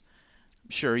 since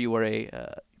I'm sure you were a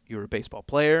baseball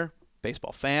player,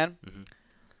 baseball fan.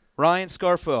 Ryan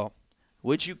Scarfo,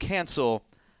 would you cancel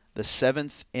the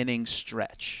 7th inning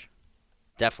stretch?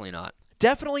 Definitely not.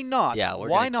 Definitely not. Yeah.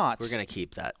 Why not? We're going to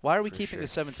keep that. Why are we for keeping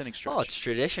sure. the 7th inning stretch? Oh, it's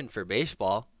tradition for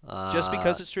baseball. Just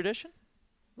because it's tradition?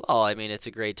 Well, I mean, it's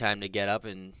a great time to get up,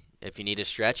 and if you need a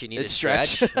stretch, you need It's a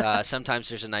stretch. stretch. Sometimes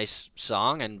there's a nice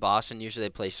song, and Boston usually they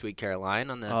play Sweet Caroline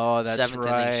on the Oh, that's 7th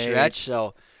right. inning stretch.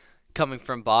 So coming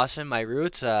from Boston, my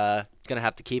roots, going to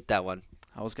have to keep that one.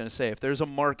 I was going to say, if there's a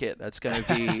market that's going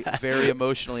to be very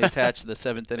emotionally attached to the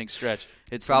 7th inning stretch,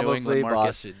 it's the New Probably England market.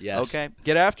 Boston, yes. Okay,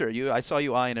 get after it. I saw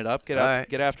you eyeing it up. All right.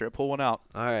 Get after it. Pull one out.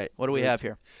 All right. What do we have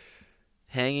here?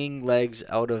 Hanging legs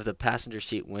out of the passenger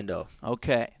seat window.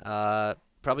 Okay.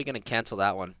 probably going to cancel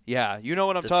that one. Yeah, you know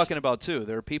what I'm That's talking about, too.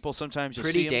 There are people sometimes you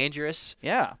see Pretty 'em- dangerous.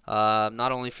 Yeah.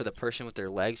 Not only for the person with their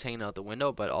legs hanging out the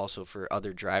window, but also for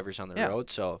other drivers on the Yeah. road.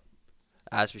 So,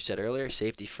 as we said earlier,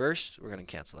 safety first. We're going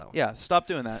to cancel that one. Yeah, stop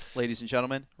doing that, ladies and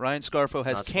gentlemen. Ryan Scarfo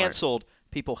has Not smart. canceled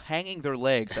people hanging their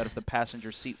legs out of the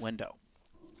passenger seat window.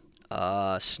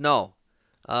 Snow.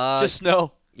 Just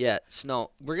snow. Yeah,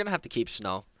 snow. We're going to have to keep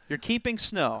snow. You're keeping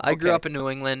snow. I grew Okay. up in New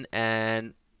England,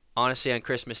 and honestly, on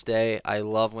Christmas Day, I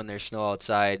love when there's snow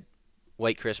outside.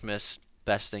 White Christmas,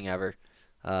 best thing ever.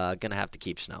 Gonna have to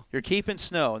keep snow. You're keeping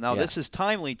snow. Now, Yeah. this is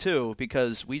timely, too,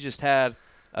 because we just had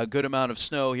a good amount of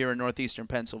snow here in northeastern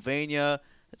Pennsylvania.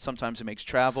 Sometimes it makes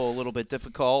travel a little bit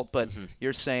difficult, but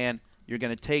you're saying you're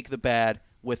going to take the bad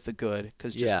with the good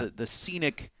because just Yeah. the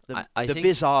scenic, the I think-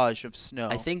 visage of snow.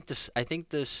 I think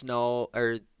the snow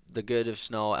or the good of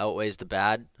snow outweighs the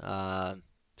bad.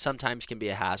 Sometimes can be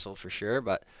a hassle for sure,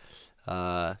 but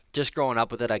just growing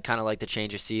up with it, I kind of like the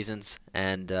change of seasons,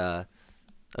 and a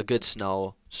good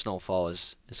snowfall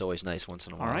is always nice once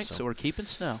in a All while. right, so we're keeping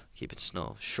snow. keep it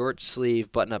snow. Short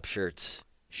sleeve button up shirts.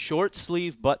 Short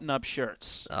sleeve button-up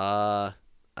shirts.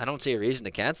 I don't see a reason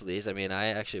to cancel these. I mean, I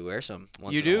actually wear some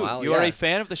once You in a do? while. You yeah. are a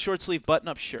fan of the short sleeve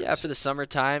button-up shirts. Yeah, for the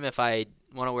summertime, if I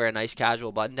want to wear a nice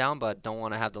casual button down, but don't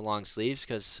want to have the long sleeves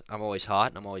because I'm always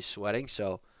hot and I'm always sweating,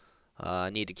 so I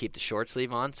need to keep the short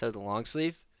sleeve on instead of the long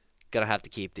sleeve. Gonna have to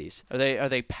keep these. Are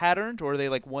they patterned or are they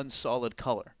like one solid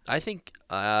color? I think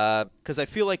Because I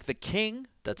feel like the king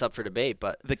that's up for debate,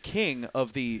 but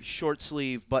of the short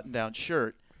sleeve button-down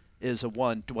shirt is a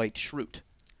one Dwight Schrute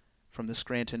from the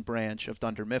Scranton branch of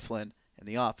Dunder Mifflin in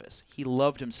The Office. He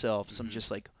loved himself some just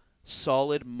like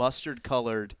solid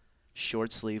mustard-colored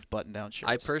short sleeve button-down shirts.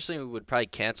 I personally would probably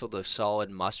cancel the solid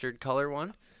mustard color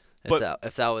one. But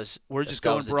if that was We're if just that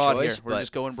going was a broad choice, here. We're but-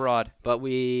 just going broad. But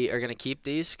we are gonna keep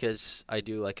these because I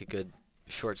do like a good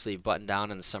short sleeve button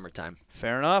down in the summertime.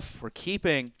 Fair enough. We're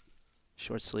keeping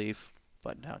short sleeve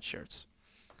button-down shirts.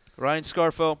 Ryan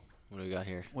Scarfo, What do we got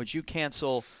here? would you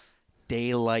cancel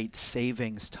daylight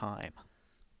savings time?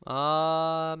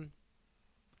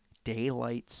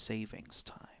 Daylight savings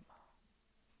time.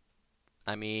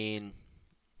 I mean,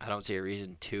 I don't see a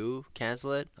reason to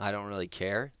cancel it. I don't really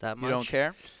care that much. You don't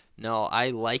care? No, I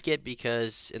like it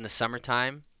because in the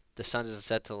summertime, the sun doesn't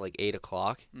set till like 8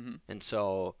 o'clock. Mhm. And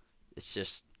so it's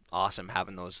just awesome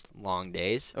having those long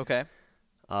days. Okay.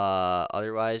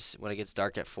 Otherwise, when it gets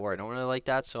dark at 4, I don't really like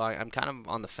that. So I'm kind of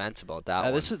on the fence about that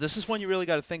one. This is one you really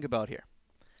got to think about here.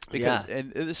 Because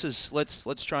and this is let's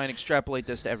try and extrapolate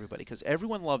this to everybody because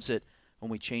everyone loves it when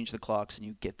we change the clocks and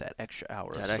you get that extra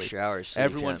hour that of sleep. extra hour of sleep,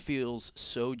 Everyone yeah. feels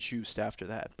so juiced after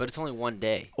that. But it's only one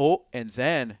day. Oh, and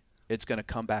then it's going to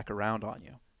come back around on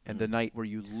you. And Mm-hmm. the night where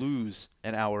you lose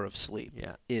an hour of sleep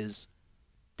Yeah. is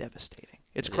devastating.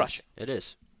 It's It is. crushing. It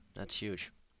is. That's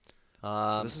huge.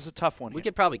 So this is a tough one. We here.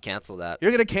 could probably cancel that.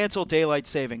 You're going to cancel daylight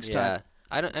savings Yeah.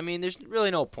 time. I mean, there's really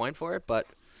no point for it, but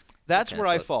That's where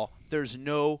I cancel it. fall. There's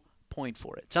no point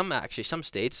for it. some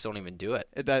states don't even do it.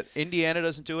 That Indiana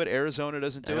doesn't do it, Arizona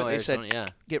doesn't do I know it. They said Arizona,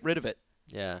 get rid of it.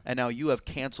 yeah. And now you have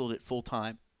canceled it full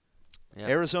time. Yeah.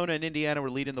 Arizona and Indiana were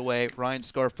leading the way. Ryan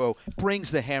Scarfo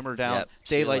brings the hammer down. Yep.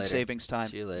 See you Daylight later. savings time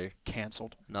See you later.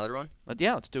 canceled. Another one? But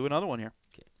yeah, let's do another one here.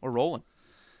 Okay. We're rolling.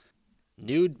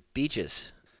 Nude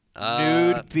beaches.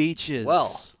 Nude beaches.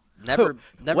 Well, never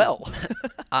Well.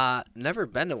 never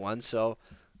been to one, so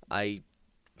I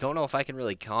don't know if I can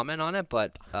really comment on it,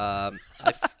 but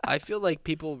I feel like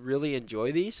people really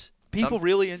enjoy these. People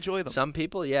really enjoy them. Some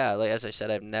people, yeah. Like as I said,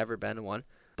 I've never been to one,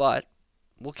 but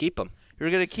we'll keep them. You're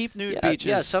going to keep nude Yeah, beaches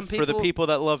yeah, some for the people- people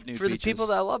that love nude For beaches. the people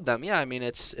that love them, yeah. I mean,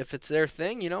 if it's their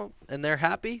thing, and they're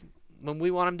happy, when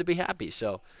we want them to be happy,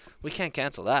 so we can't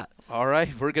cancel that. All right,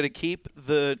 we're going to keep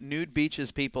the nude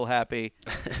beaches people happy.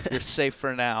 You're safe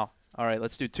for now. All right,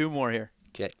 let's do two more here.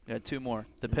 Okay. We got two more.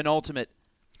 The penultimate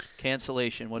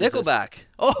cancellation. What is this? Nickelback.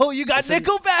 Oh, you got Isn't-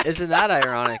 Nickelback. Isn't that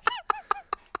ironic?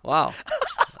 Wow.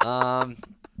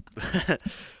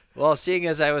 Well, seeing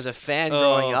as I was a fan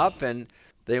growing Oh. up, and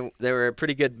they were a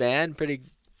pretty good band, pretty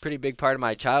big part of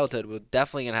my childhood, we're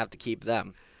definitely gonna have to keep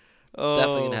them.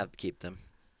 Definitely gonna have to keep them.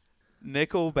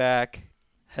 Nickelback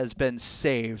has been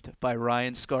saved by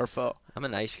Ryan Scarfo. I'm a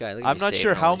nice guy. Look at I'm me not saving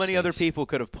sure all how these many other things. people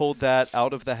could have pulled that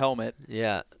out of the helmet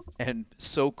Yeah, and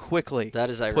so quickly that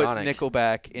is put ironic.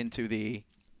 Nickelback into the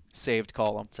saved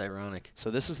column. It's ironic. So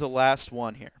this is the last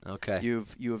one here. Okay.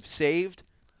 You have saved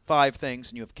 5 things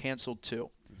and you have canceled 2.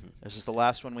 Mm-hmm. This is the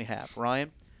last one we have.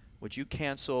 Ryan, would you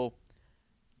cancel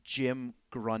gym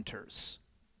grunters?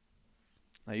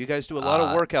 Now you guys do a lot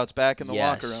of workouts back in the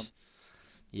locker room.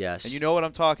 Yes. And you know what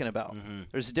I'm talking about. Mhm.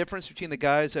 There's a difference between the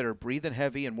guys that are breathing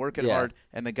heavy and working Yeah. hard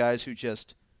and the guys who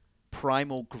just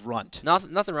primal grunt.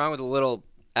 Nothing wrong with a little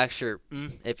extra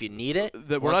if you need it.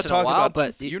 We're once not in a talking while, about,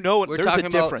 but you know what? we're There's a talking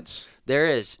about- difference. There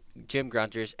is gym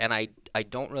grunters, and I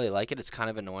don't really like it. It's kind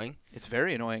of annoying. It's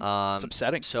very annoying. It's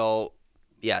upsetting. So,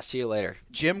 yeah, see you later.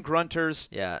 Gym grunters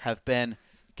Yeah. have been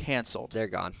canceled. They're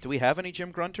gone. Do we have any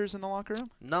gym grunters in the locker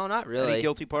room? No, not really. Any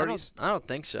guilty parties? I don't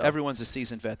think so. Everyone's a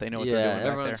seasoned vet. They know what yeah, they're doing back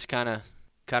there. everyone's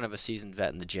kind of a seasoned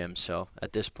vet in the gym. So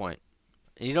at this point,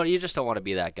 and you just don't want to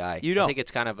be that guy. You don't. I think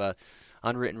it's kind of a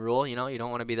unwritten rule. You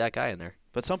don't want to be that guy in there.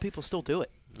 But some people still do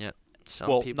it. Yeah. Some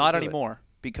Well, people not do it. anymore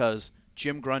because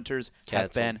gym grunters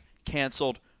have Canceled. been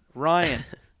canceled. Ryan,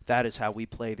 that is how we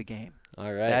play the game. All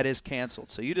right. That is canceled.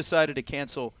 So you decided to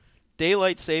cancel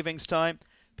daylight savings time,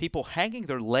 people hanging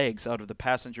their legs out of the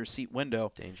passenger seat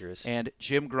window, dangerous. and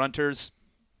gym grunters,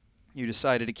 you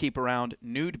decided to keep around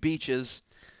nude beaches,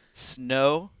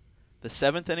 snow, the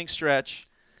 7th inning stretch,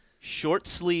 short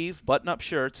sleeve button-up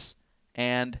shirts,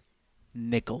 and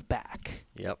Nickelback.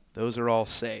 Yep. Those are all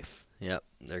safe. Yep.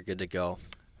 They're good to go.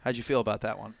 How'd you feel about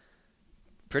that one?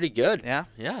 Pretty good. Yeah?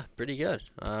 Yeah, pretty good.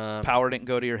 Power didn't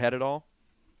go to your head at all?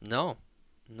 No.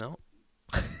 No,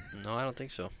 I don't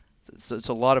think so. It's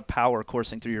a lot of power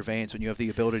coursing through your veins when you have the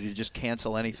ability to just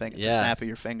cancel anything at the Yeah. snap of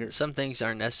your fingers. Some things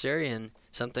aren't necessary, and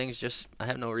some things just I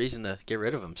have no reason to get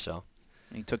rid of them. So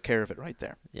And you took care of it right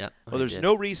there. yeah. Well, I there's did.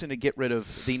 no reason to get rid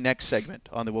of the next segment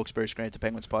on the Wilkes-Barre Scranton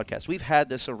Penguins podcast. We've had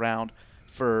this around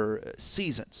for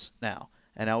seasons now,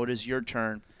 and now it is your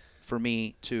turn for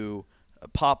me to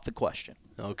pop the question.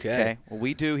 Okay. What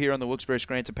we do here on the Wilkes-Barre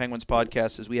Scranton Penguins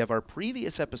podcast is we have our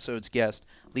previous episode's guest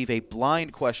leave a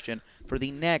blind question for the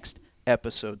next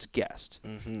episode's guest.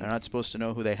 Mhm. They're not supposed to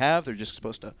know who they have. They're just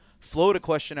supposed to float a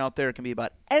question out there. It can be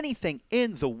about anything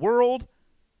in the world.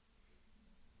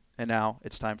 And now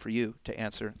it's time for you to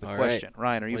answer the All question. right.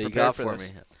 Ryan, are you What do prepared got for for this?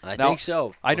 me? I Now, think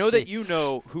so. I know We'll that see. you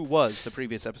know who was the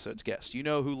previous episode's guest. You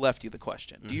know who left you the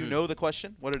question. Do you Mhm. know the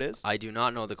question, what it is? I do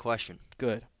not know the question.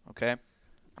 Good. Okay.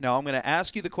 Now I'm going to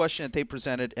ask you the question that they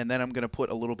presented, and then I'm going to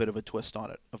put a little bit of a twist on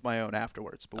it of my own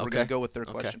afterwards. But we're going to Okay. go with their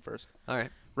Okay. question first. All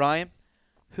right. Ryan,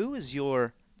 who is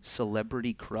your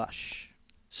celebrity crush?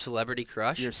 Celebrity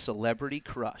crush? Your celebrity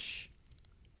crush.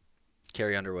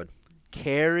 Carrie Underwood.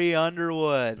 Carrie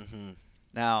Underwood. Mm-hmm.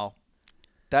 Now,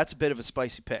 that's a bit of a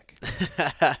spicy pick.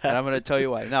 And I'm going to tell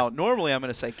you why. Now, normally I'm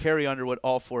going to say Carrie Underwood,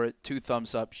 all for it, 2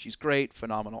 thumbs up. She's great,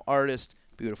 phenomenal artist,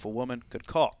 beautiful woman, good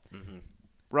call. Mm-hmm.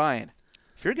 Ryan,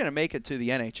 if you're going to make it to the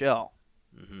NHL,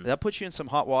 Mm-hmm. does that put you in some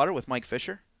hot water with Mike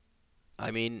Fisher?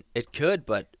 I mean, it could,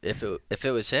 but if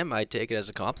it was him, I'd take it as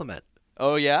a compliment.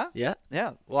 Oh, yeah? Yeah.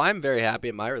 Yeah. Well, I'm very happy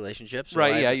in my relationship. So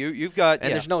Right, yeah, you've got... And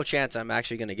yeah. there's no chance I'm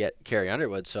actually going to get Carrie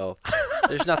Underwood, so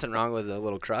there's nothing wrong with a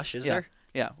little crush, is Yeah. there?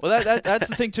 Yeah. Well, that's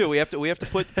the thing, too. We have to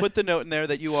put the note in there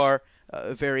that you are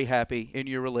very happy in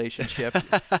your relationship.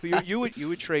 you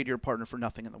would trade your partner for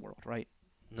nothing in the world, right?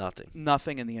 Nothing.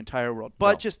 Nothing in the entire world.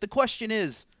 But No. just the question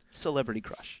is celebrity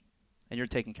crush, and you're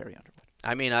taking Carrie Underwood.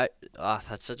 I mean,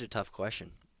 that's such a tough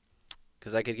question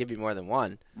because I could give you more than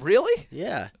one. Really?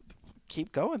 Yeah.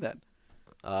 Keep going then.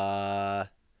 Are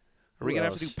Are we gonna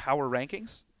have to do power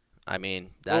rankings? I mean,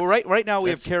 that's, Well, right now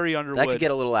we have that's- Carrie Underwood. that could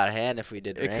get a little out of hand if we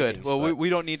did. It rankings, could. Well, but we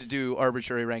don't need to do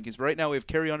arbitrary rankings. But right now we have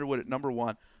Carrie Underwood at number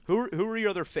 1. Who are your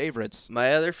other favorites?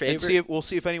 my other And favorite, we'll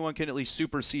see if anyone can at least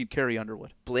supersede Carrie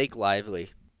Underwood. Blake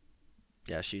Lively.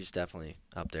 Yeah, she's definitely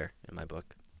up there in my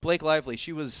book. Blake Lively.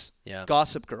 She was Yeah.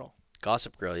 Gossip Girl.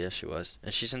 Gossip Girl, yes, she was,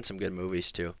 and she's in some good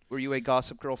movies too. Were you a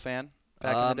Gossip Girl fan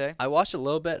back in the day? I watched a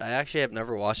little bit. I actually have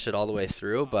never watched it all the way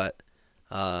through, but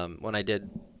when I did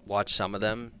watch some of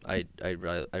them, I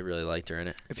really liked her in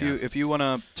it. If you want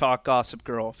to talk Gossip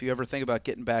Girl, if you ever think about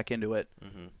getting back into it,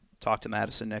 Mm-hmm. talk to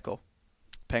Madison Nickel,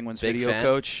 Penguins Big video fan.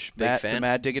 coach, Big the fan.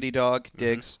 Mad Diggity Dog,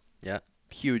 Diggs. Yeah.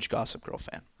 Huge Gossip Girl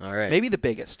fan. All right. Maybe the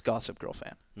biggest Gossip Girl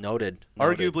fan. Noted.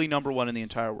 Arguably number 1 in the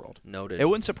entire world. Noted. It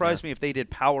wouldn't surprise me if they did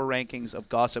power rankings of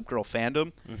Gossip Girl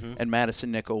fandom, Mhm. and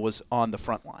Madison Nickel was on the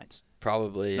front lines,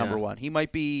 Probably number 1. He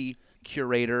might be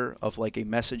curator of like a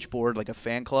message board, like a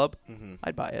fan club. Mm-hmm.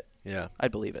 I'd buy it. Yeah.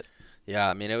 I'd believe it. Yeah.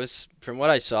 I mean, it was from what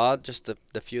I saw. Just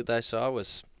the few that I saw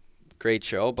was great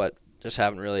show, but just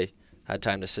haven't really had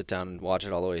time to sit down and watch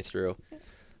it all the way through.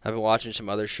 I've been watching some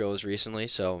other shows recently,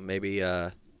 so maybe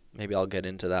I'll get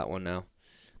into that one now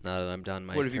that I'm done.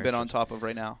 What have you been on top of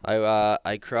right now?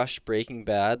 I crushed Breaking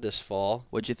Bad this fall.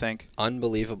 What'd you think?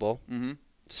 Unbelievable. Mm-hmm.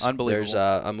 Unbelievable. There's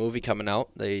a movie coming out.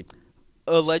 They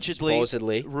Allegedly,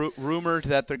 supposedly rumored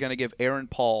that they're going to give Aaron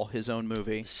Paul his own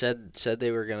movie. said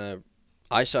they were gonna.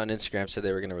 I saw on Instagram said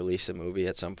they were gonna release a movie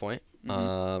at some point.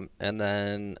 And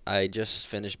then I just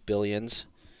finished Billions.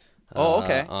 Oh,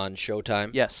 okay. On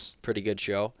Showtime. Yes. Pretty good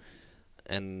show.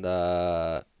 And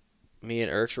me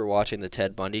and Erks were watching the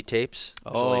Ted Bundy tapes.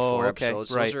 There's only 4 okay.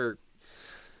 episodes. Right. Those are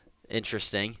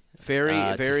interesting. Very,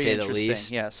 to very say the interesting.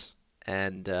 least. Yes.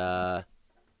 And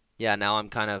yeah, now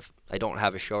I don't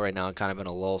have a show right now. I'm kind of in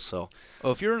a lull, so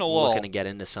Oh, if you're in a I'm lull looking to get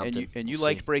into something. and you We'll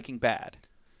liked see. Breaking Bad,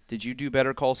 did you do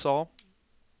Better Call Saul?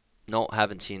 No,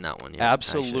 haven't seen that one yet.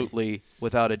 Absolutely,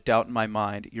 without a doubt in my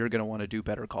mind, you're going to want to do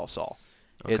Better Call Saul.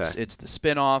 Okay. It's the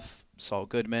spin-off, Saul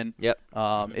Goodman. Yep.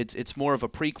 It's more of a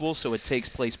prequel, so it takes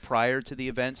place prior to the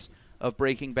events of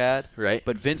Breaking Bad. Right.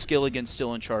 But Vince Gilligan's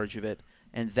still in charge of it,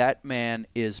 and that man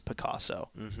is Picasso.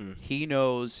 Mm-hmm. He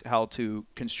knows how to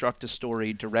construct a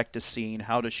story, direct a scene,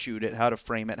 how to shoot it, how to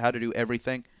frame it, how to do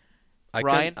everything.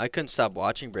 Ryan? I couldn't stop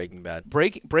watching Breaking Bad.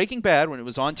 Breaking Bad, when it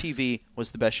was on TV,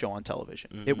 was the best show on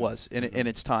television. It was in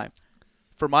its time.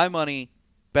 For my money,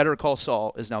 Better Call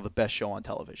Saul is now the best show on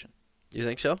television. You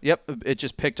think so? Yep, it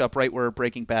just picked up right where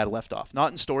Breaking Bad left off.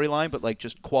 Not in storyline, but like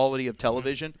just quality of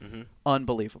television.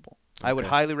 Unbelievable. I would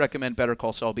highly recommend Better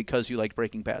Call Saul because you like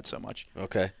Breaking Bad so much.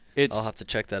 Okay. It's I'll have to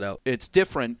check that out. It's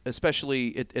different,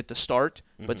 especially at the start,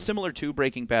 but similar to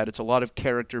Breaking Bad, it's a lot of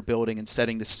character building and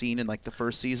setting the scene in like the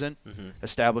first season,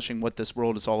 establishing what this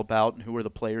world is all about and who are the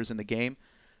players in the game,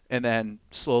 and then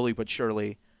slowly but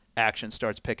surely action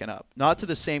starts picking up. Not to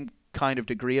the same kind of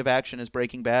degree of action as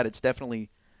Breaking Bad. It's definitely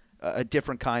a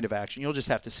different kind of action. You'll just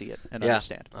have to see it and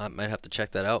understand. I might have to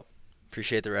check that out.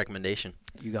 Appreciate the recommendation.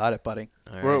 You got it, buddy.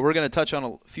 All We're right. going to touch on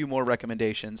a few more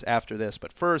recommendations after this,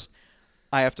 but first,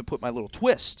 I have to put my little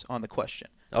twist on the question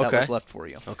that Okay. was left for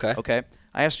you. Okay. Okay.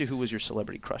 I asked you who was your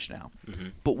celebrity crush now,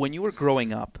 but when you were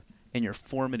growing up in your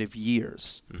formative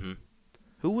years,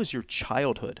 who was your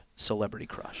childhood celebrity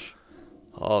crush?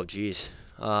 Oh, geez.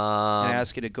 I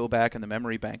ask you to go back in the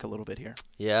memory bank a little bit here.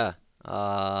 Yeah.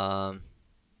 Oh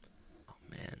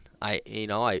man.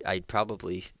 I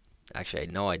probably actually I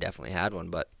know I definitely had one,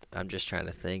 but I'm just trying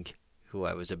to think who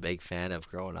I was a big fan of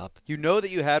growing up. You know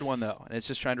that you had one though, and it's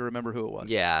just trying to remember who it was.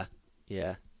 Yeah.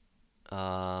 Yeah.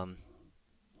 Oh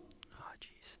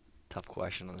jeez. Tough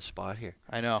question on the spot here.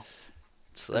 I know.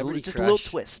 Celebrity just crush. a little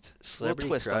twist. Celebrity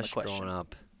little twist on the crush question. growing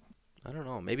up. I don't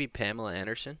know. Maybe Pamela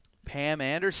Anderson. Pam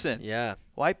Anderson. Yeah.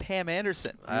 Why Pam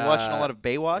Anderson? You watching a lot of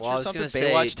Baywatch well, I or was something? gonna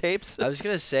Baywatch say- tapes? I was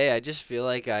gonna say I just feel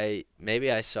like I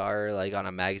saw her like on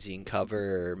a magazine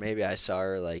cover, or maybe I saw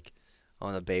her like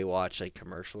on a Baywatch like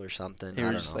commercial or something. You I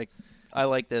were don't just know. like, I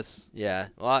like this. Yeah.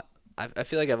 Well, I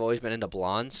feel like I've always been into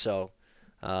blondes, so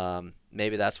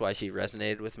maybe that's why she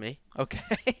resonated with me. Okay.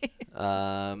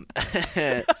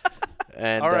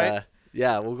 And All right.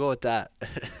 yeah, we'll go with that.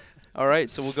 All right,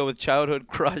 so we'll go with childhood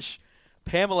crush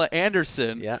Pamela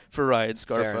Anderson Yeah. for Ryan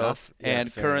Scarfo. enough. Yeah,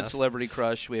 and fair current enough. celebrity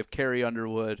crush, we have Carrie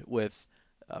Underwood with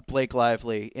Blake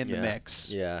Lively in the Yeah,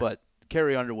 mix. yeah. But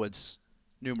Carrie Underwood's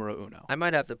numero uno. I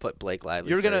might have to put Blake Lively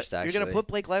You're gonna first, actually. put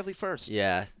Blake Lively first.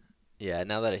 Yeah. Yeah,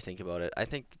 now that I think about it, I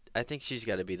think she's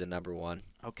got to be the number one.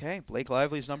 Okay, Blake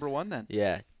Lively's number one then.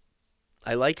 Yeah.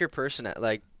 I like her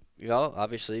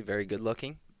obviously very good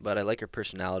looking, but I like her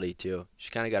personality too. She's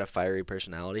kind of got a fiery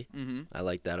personality. Mm-hmm. I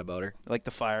like that about her. Like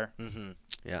the fire,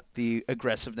 Yeah. the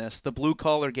aggressiveness, the blue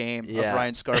collar game Yeah. of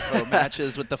Ryan Scarfo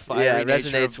matches with the fiery Yeah, it nature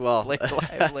resonates of well. Blake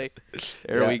Lively.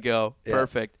 There Yeah. we go. Yeah.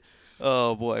 Perfect.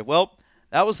 Oh boy. Well,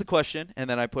 that was the question, and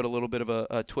then I put a little bit of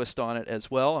a twist on it as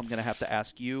well. I'm going to have to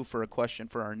ask you for a question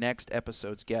for our next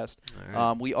episode's guest.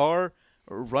 All right. We are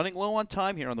running low on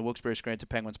time here on the Wilkes-Barre Scranton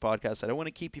Penguins podcast. I don't want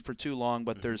to keep you for too long,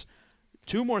 but there's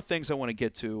two more things I want to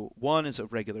get to. One is a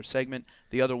regular segment.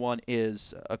 The other one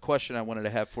is a question I wanted to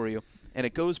have for you, and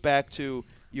it goes back to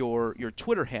your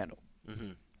Twitter handle,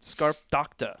 Scarf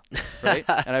Doctor, right?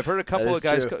 And I've heard a couple That of is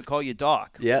guys true. call you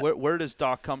Doc. Yeah. Where does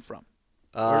Doc come from?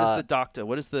 Where does the Doctor?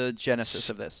 What is the genesis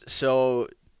of this? So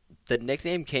the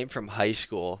nickname came from high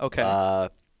school. Okay.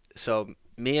 So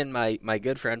me and my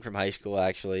good friend from high school,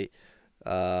 actually,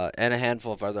 and a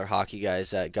handful of other hockey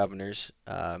guys at Governors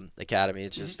Academy,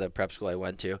 it's just the prep school I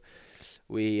went to,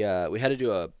 we had to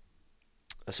do a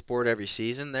sport every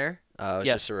season there. It was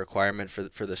Yes. just a requirement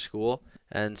for the school.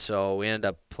 And so we ended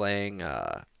up playing,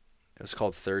 it was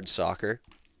called third soccer.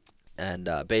 And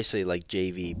basically like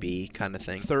JVB kind of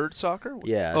thing. Third soccer?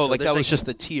 Yeah, Oh, so like there's that was like- just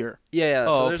the tier. Yeah,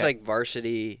 Oh, so there's okay. like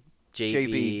varsity,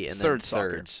 JV, and then third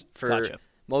soccer. thirds. Gotcha.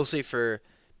 Mostly for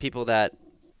people that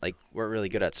like weren't really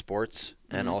good at sports,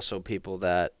 and also people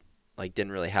that like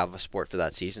didn't really have a sport for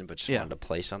that season, but just Yeah. wanted to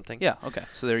play something. Yeah. Okay.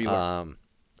 So there you are.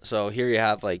 So here you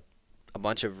have like a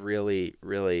bunch of really,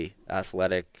 really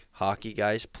athletic hockey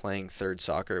guys playing third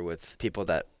soccer with people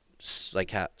that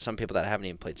like some people that haven't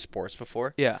even played sports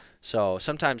before. Yeah. So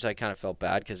sometimes I kind of felt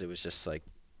bad because it was just like,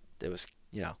 it was,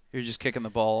 you know. You're just kicking the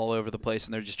ball all over the place,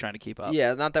 and they're just trying to keep up.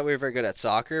 Yeah, not that we were very good at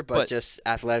soccer, but just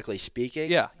athletically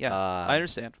speaking. Yeah, I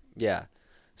understand. Yeah.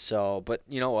 So, but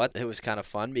you know what? It was kind of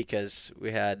fun because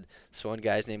we had this one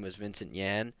guy's name was Vincent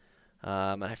Yan,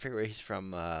 and I forget where he's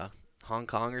from, Hong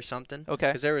Kong or something. Okay.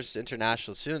 Because there was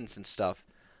international students and stuff,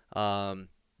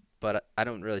 but I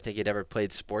don't really think he'd ever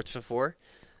played sports before,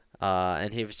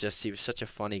 and he was such a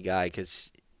funny guy because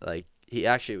like he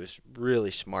actually was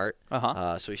really smart.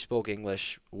 So he spoke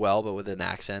English well, but with an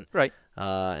accent. Right.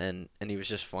 And he was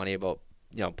just funny about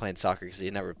playing soccer because he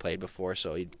had never played before,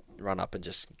 so he'd run up and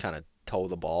just kind of toe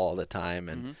the ball all the time,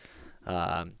 and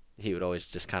he would always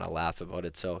just kind of laugh about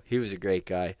it. So he was a great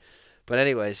guy. But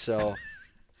anyway, so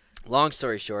long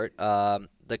story short,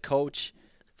 the coach,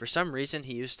 for some reason,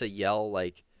 he used to yell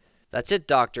like, "That's it,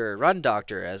 doctor, run,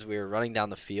 doctor," as we were running down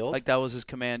the field. Like that was his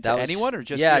command to anyone, or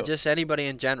just yeah, you? Just anybody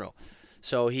in general.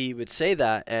 So he would say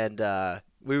that, and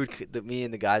me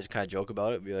and the guys would kind of joke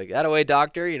about it. We'd be like, "That away,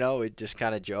 doctor," we'd just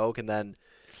kind of joke, and then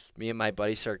me and my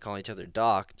buddy started calling each other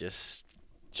Doc, just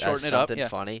shorten it something up, yeah.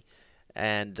 funny.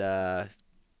 And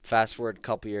fast forward a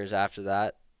couple years after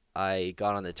that, I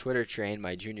got on the Twitter train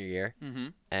my junior year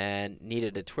and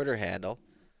needed a Twitter handle,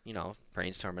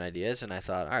 brainstorming ideas, and I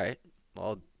thought, all right,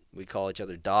 well, we call each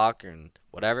other Doc and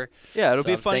whatever. Yeah, it'll So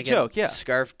be a I'm funny thinking joke, yeah.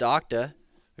 Scarf Docta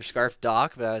or Scarf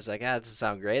Doc, but I was like, that doesn't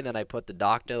sound great. And then I put the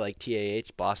Docta, like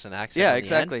TAH, Boston accent. Yeah, on the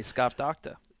exactly. end. Scarf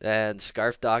Docta. And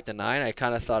Scarf Docta 9, I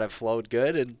kind of thought it flowed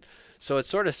good, and so it's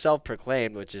sort of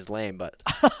self-proclaimed, which is lame, but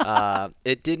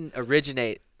it didn't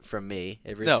originate from me.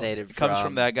 It originated it comes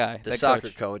from that guy, the that soccer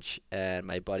coach. coach, and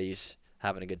my buddies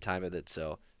having a good time with it.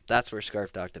 So that's where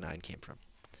Scarf Docta 9 came from.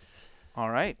 All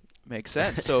right. Makes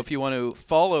sense. So if you want to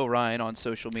follow Ryan on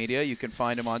social media, you can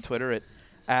find him on Twitter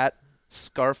at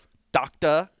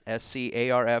ScarfDocta,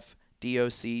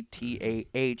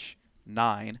 ScarfDoctah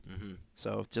 9.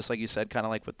 So just like you said, kind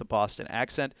of like with the Boston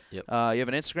accent. Yep. You have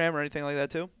an Instagram or anything like that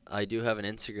too? I do have an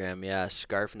Instagram, yeah.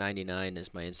 Scarf99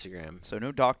 is my Instagram. So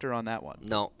no doctor on that one.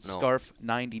 No.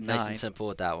 Scarf99. Nice and simple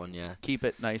with that one, yeah. Keep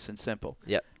it nice and simple.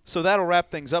 Yep. So that'll wrap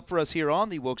things up for us here on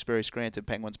the Wilkes-Barre Scranton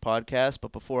Penguins podcast.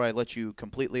 But before I let you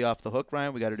completely off the hook,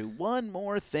 Ryan, we got to do one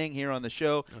more thing here on the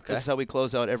show. Okay. This is how we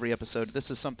close out every episode.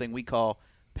 This is something we call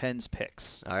Pens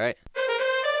Picks. All right.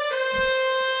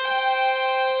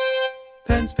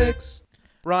 Pens Picks.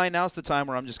 Ryan, now's the time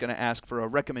where I'm just going to ask for a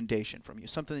recommendation from you,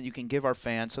 something that you can give our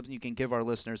fans, something you can give our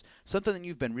listeners, something that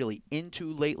you've been really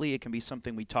into lately. It can be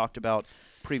something we talked about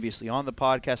previously on the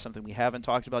podcast, something we haven't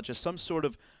talked about, just some sort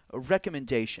of a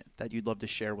recommendation that you'd love to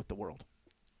share with the world.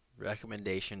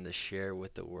 Recommendation to share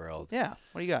with the world. Yeah.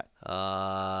 What do you got?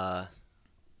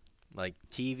 Like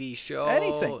TV show?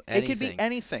 Anything. It could be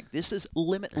anything. This is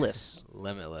limitless.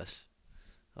 Limitless.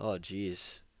 Oh,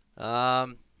 geez.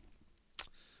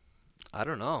 I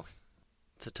don't know.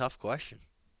 It's a tough question.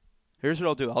 Here's what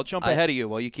I'll do. I'll jump ahead of you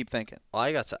while you keep thinking. Well,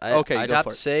 I'd go have for to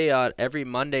it. say every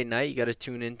Monday night you got to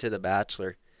tune into The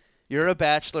Bachelor. You're a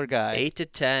Bachelor guy. 8 to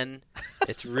 10.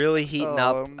 It's really heating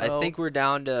up. Oh, no. I think we're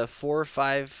down to 4 or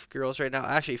 5 girls right now.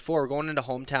 Actually, 4. We're going into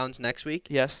hometowns next week.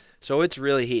 Yes. So it's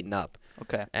really heating up.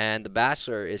 Okay. And The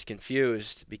Bachelor is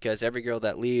confused because every girl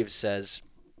that leaves says,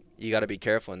 you got to be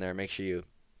careful in there. Make sure you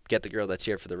get the girl that's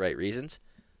here for the right reasons.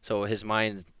 So his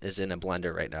mind is in a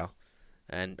blender right now.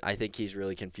 And I think he's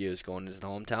really confused going into the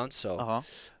hometown. So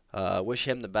wish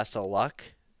him the best of luck.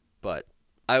 But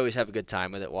I always have a good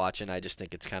time with it watching. I just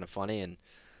think it's kind of funny. And,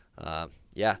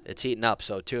 yeah, it's heating up.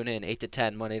 So tune in 8 to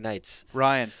 10 Monday nights.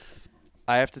 Ryan,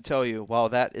 I have to tell you, while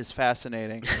that is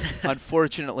fascinating,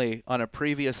 unfortunately, on a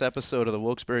previous episode of the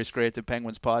Wilkes-Barre Scranton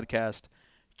Penguins podcast,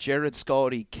 Jared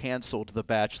Scaldi canceled The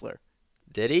Bachelor.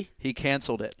 Did he? He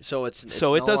canceled it. So it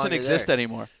no doesn't exist there.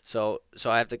 anymore. So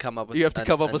I have to come up with You have to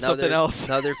come up with something else.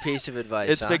 Another piece of advice.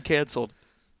 It's been canceled.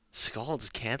 Scald's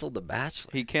canceled The Bachelor.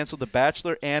 He canceled The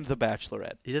Bachelor and The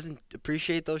Bachelorette. He doesn't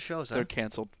appreciate those shows, huh? They're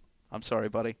canceled. I'm sorry,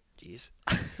 buddy. Jeez.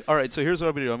 All right, so here's what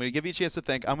I'm going to do. I'm going to give you a chance to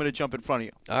think. I'm going to jump in front of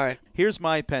you. All right. Here's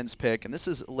my Pens pick, and this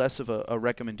is less of a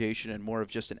recommendation and more of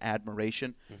just an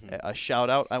admiration, a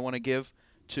shout-out I want to give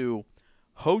to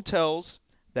hotels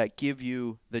that give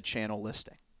you the channel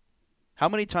listing. How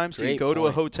many times do you go to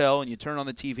a hotel and you turn on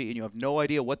the TV and you have no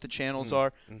idea what the channels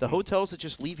are? The hotels that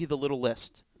just leave you the little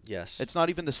list. Yes. It's not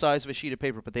even the size of a sheet of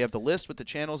paper, but they have the list with the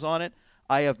channels on it.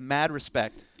 I have mad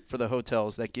respect for the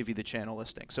hotels that give you the channel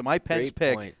listing. So my Pens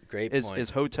pick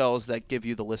is hotels that give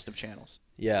you the list of channels.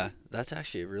 Yeah, that's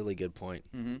actually a really good point.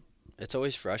 It's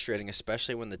always frustrating,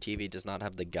 especially when the TV does not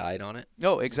have the guide on it,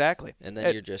 No, exactly. and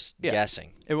then you're just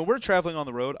guessing. And when we're traveling on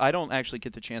the road, I don't actually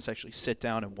get the chance to actually sit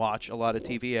down and watch a lot of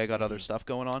TV. I got other stuff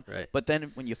going on. Right. But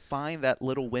then when you find that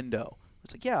little window,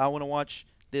 it's like, I want to watch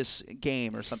this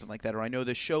game or something like that, or I know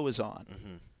this show is on,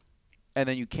 and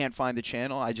then you can't find the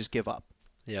channel, I just give up.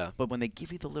 Yeah. But when they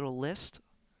give you the little list,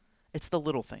 it's the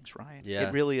little things, Ryan. Yeah.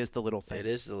 It really is the little things. It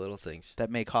is the little things. That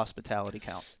make hospitality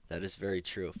count. That is very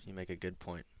true. You make a good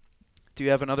point. Do you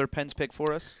have another Pens pick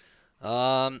for us?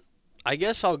 I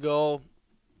guess I'll go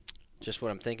just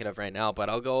what I'm thinking of right now, but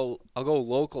I'll go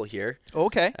local here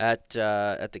Okay. at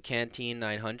the Canteen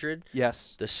 900.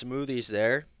 Yes. The smoothies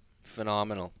there,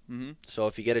 phenomenal. Mhm. So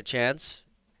if you get a chance,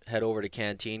 head over to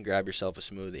Canteen, grab yourself a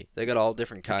smoothie. They got all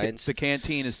different kinds. The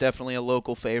Canteen is definitely a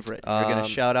local favorite. We're going to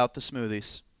shout out the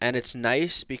smoothies. And it's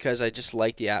nice because I just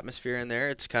like the atmosphere in there.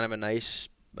 It's kind of a nice,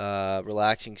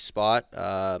 relaxing spot.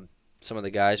 Some of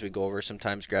the guys we go over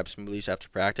sometimes grab smoothies after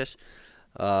practice,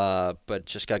 but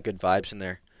just got good vibes in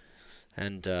there.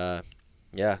 And, the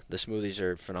smoothies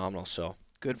are phenomenal. So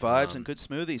Good vibes and good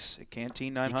smoothies at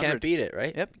Canteen 900. you can't beat it,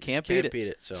 right? Yep, can't Just beat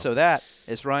it. So, So that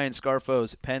is Ryan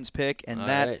Scarfo's Pens pick, and All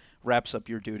that right. wraps up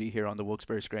your duty here on the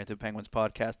Wilkes-Barre Scranton Penguins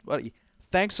podcast. Buddy,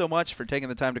 thanks so much for taking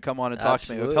the time to come on and talk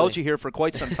to me. I've held Absolutely. you here for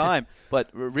quite some time, but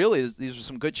really, these are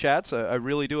some good chats. I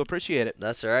really do appreciate it.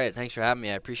 that's all right. Thanks for having me.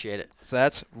 I appreciate it. So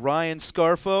that's Ryan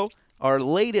Scarfo, our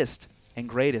latest and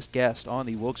greatest guest on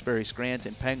the Wilkes-Barre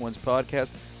Scranton Penguins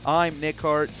podcast. I'm Nick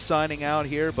Hart signing out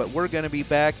here, but we're going to be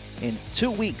back in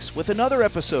 2 weeks with another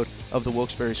episode of the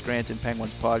Wilkes-Barre Scranton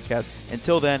Penguins podcast.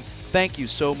 Until then, thank you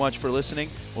so much for listening.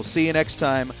 We'll see you next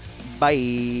time.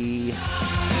 Bye.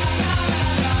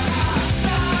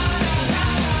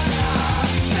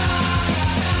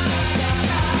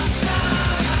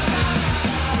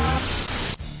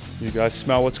 You guys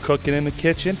smell what's cooking in the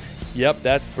kitchen? Yep,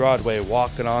 that's Broadway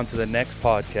walking on to the next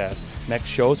podcast. Next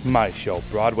show's my show,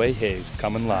 Broadway Hayes,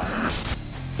 coming live.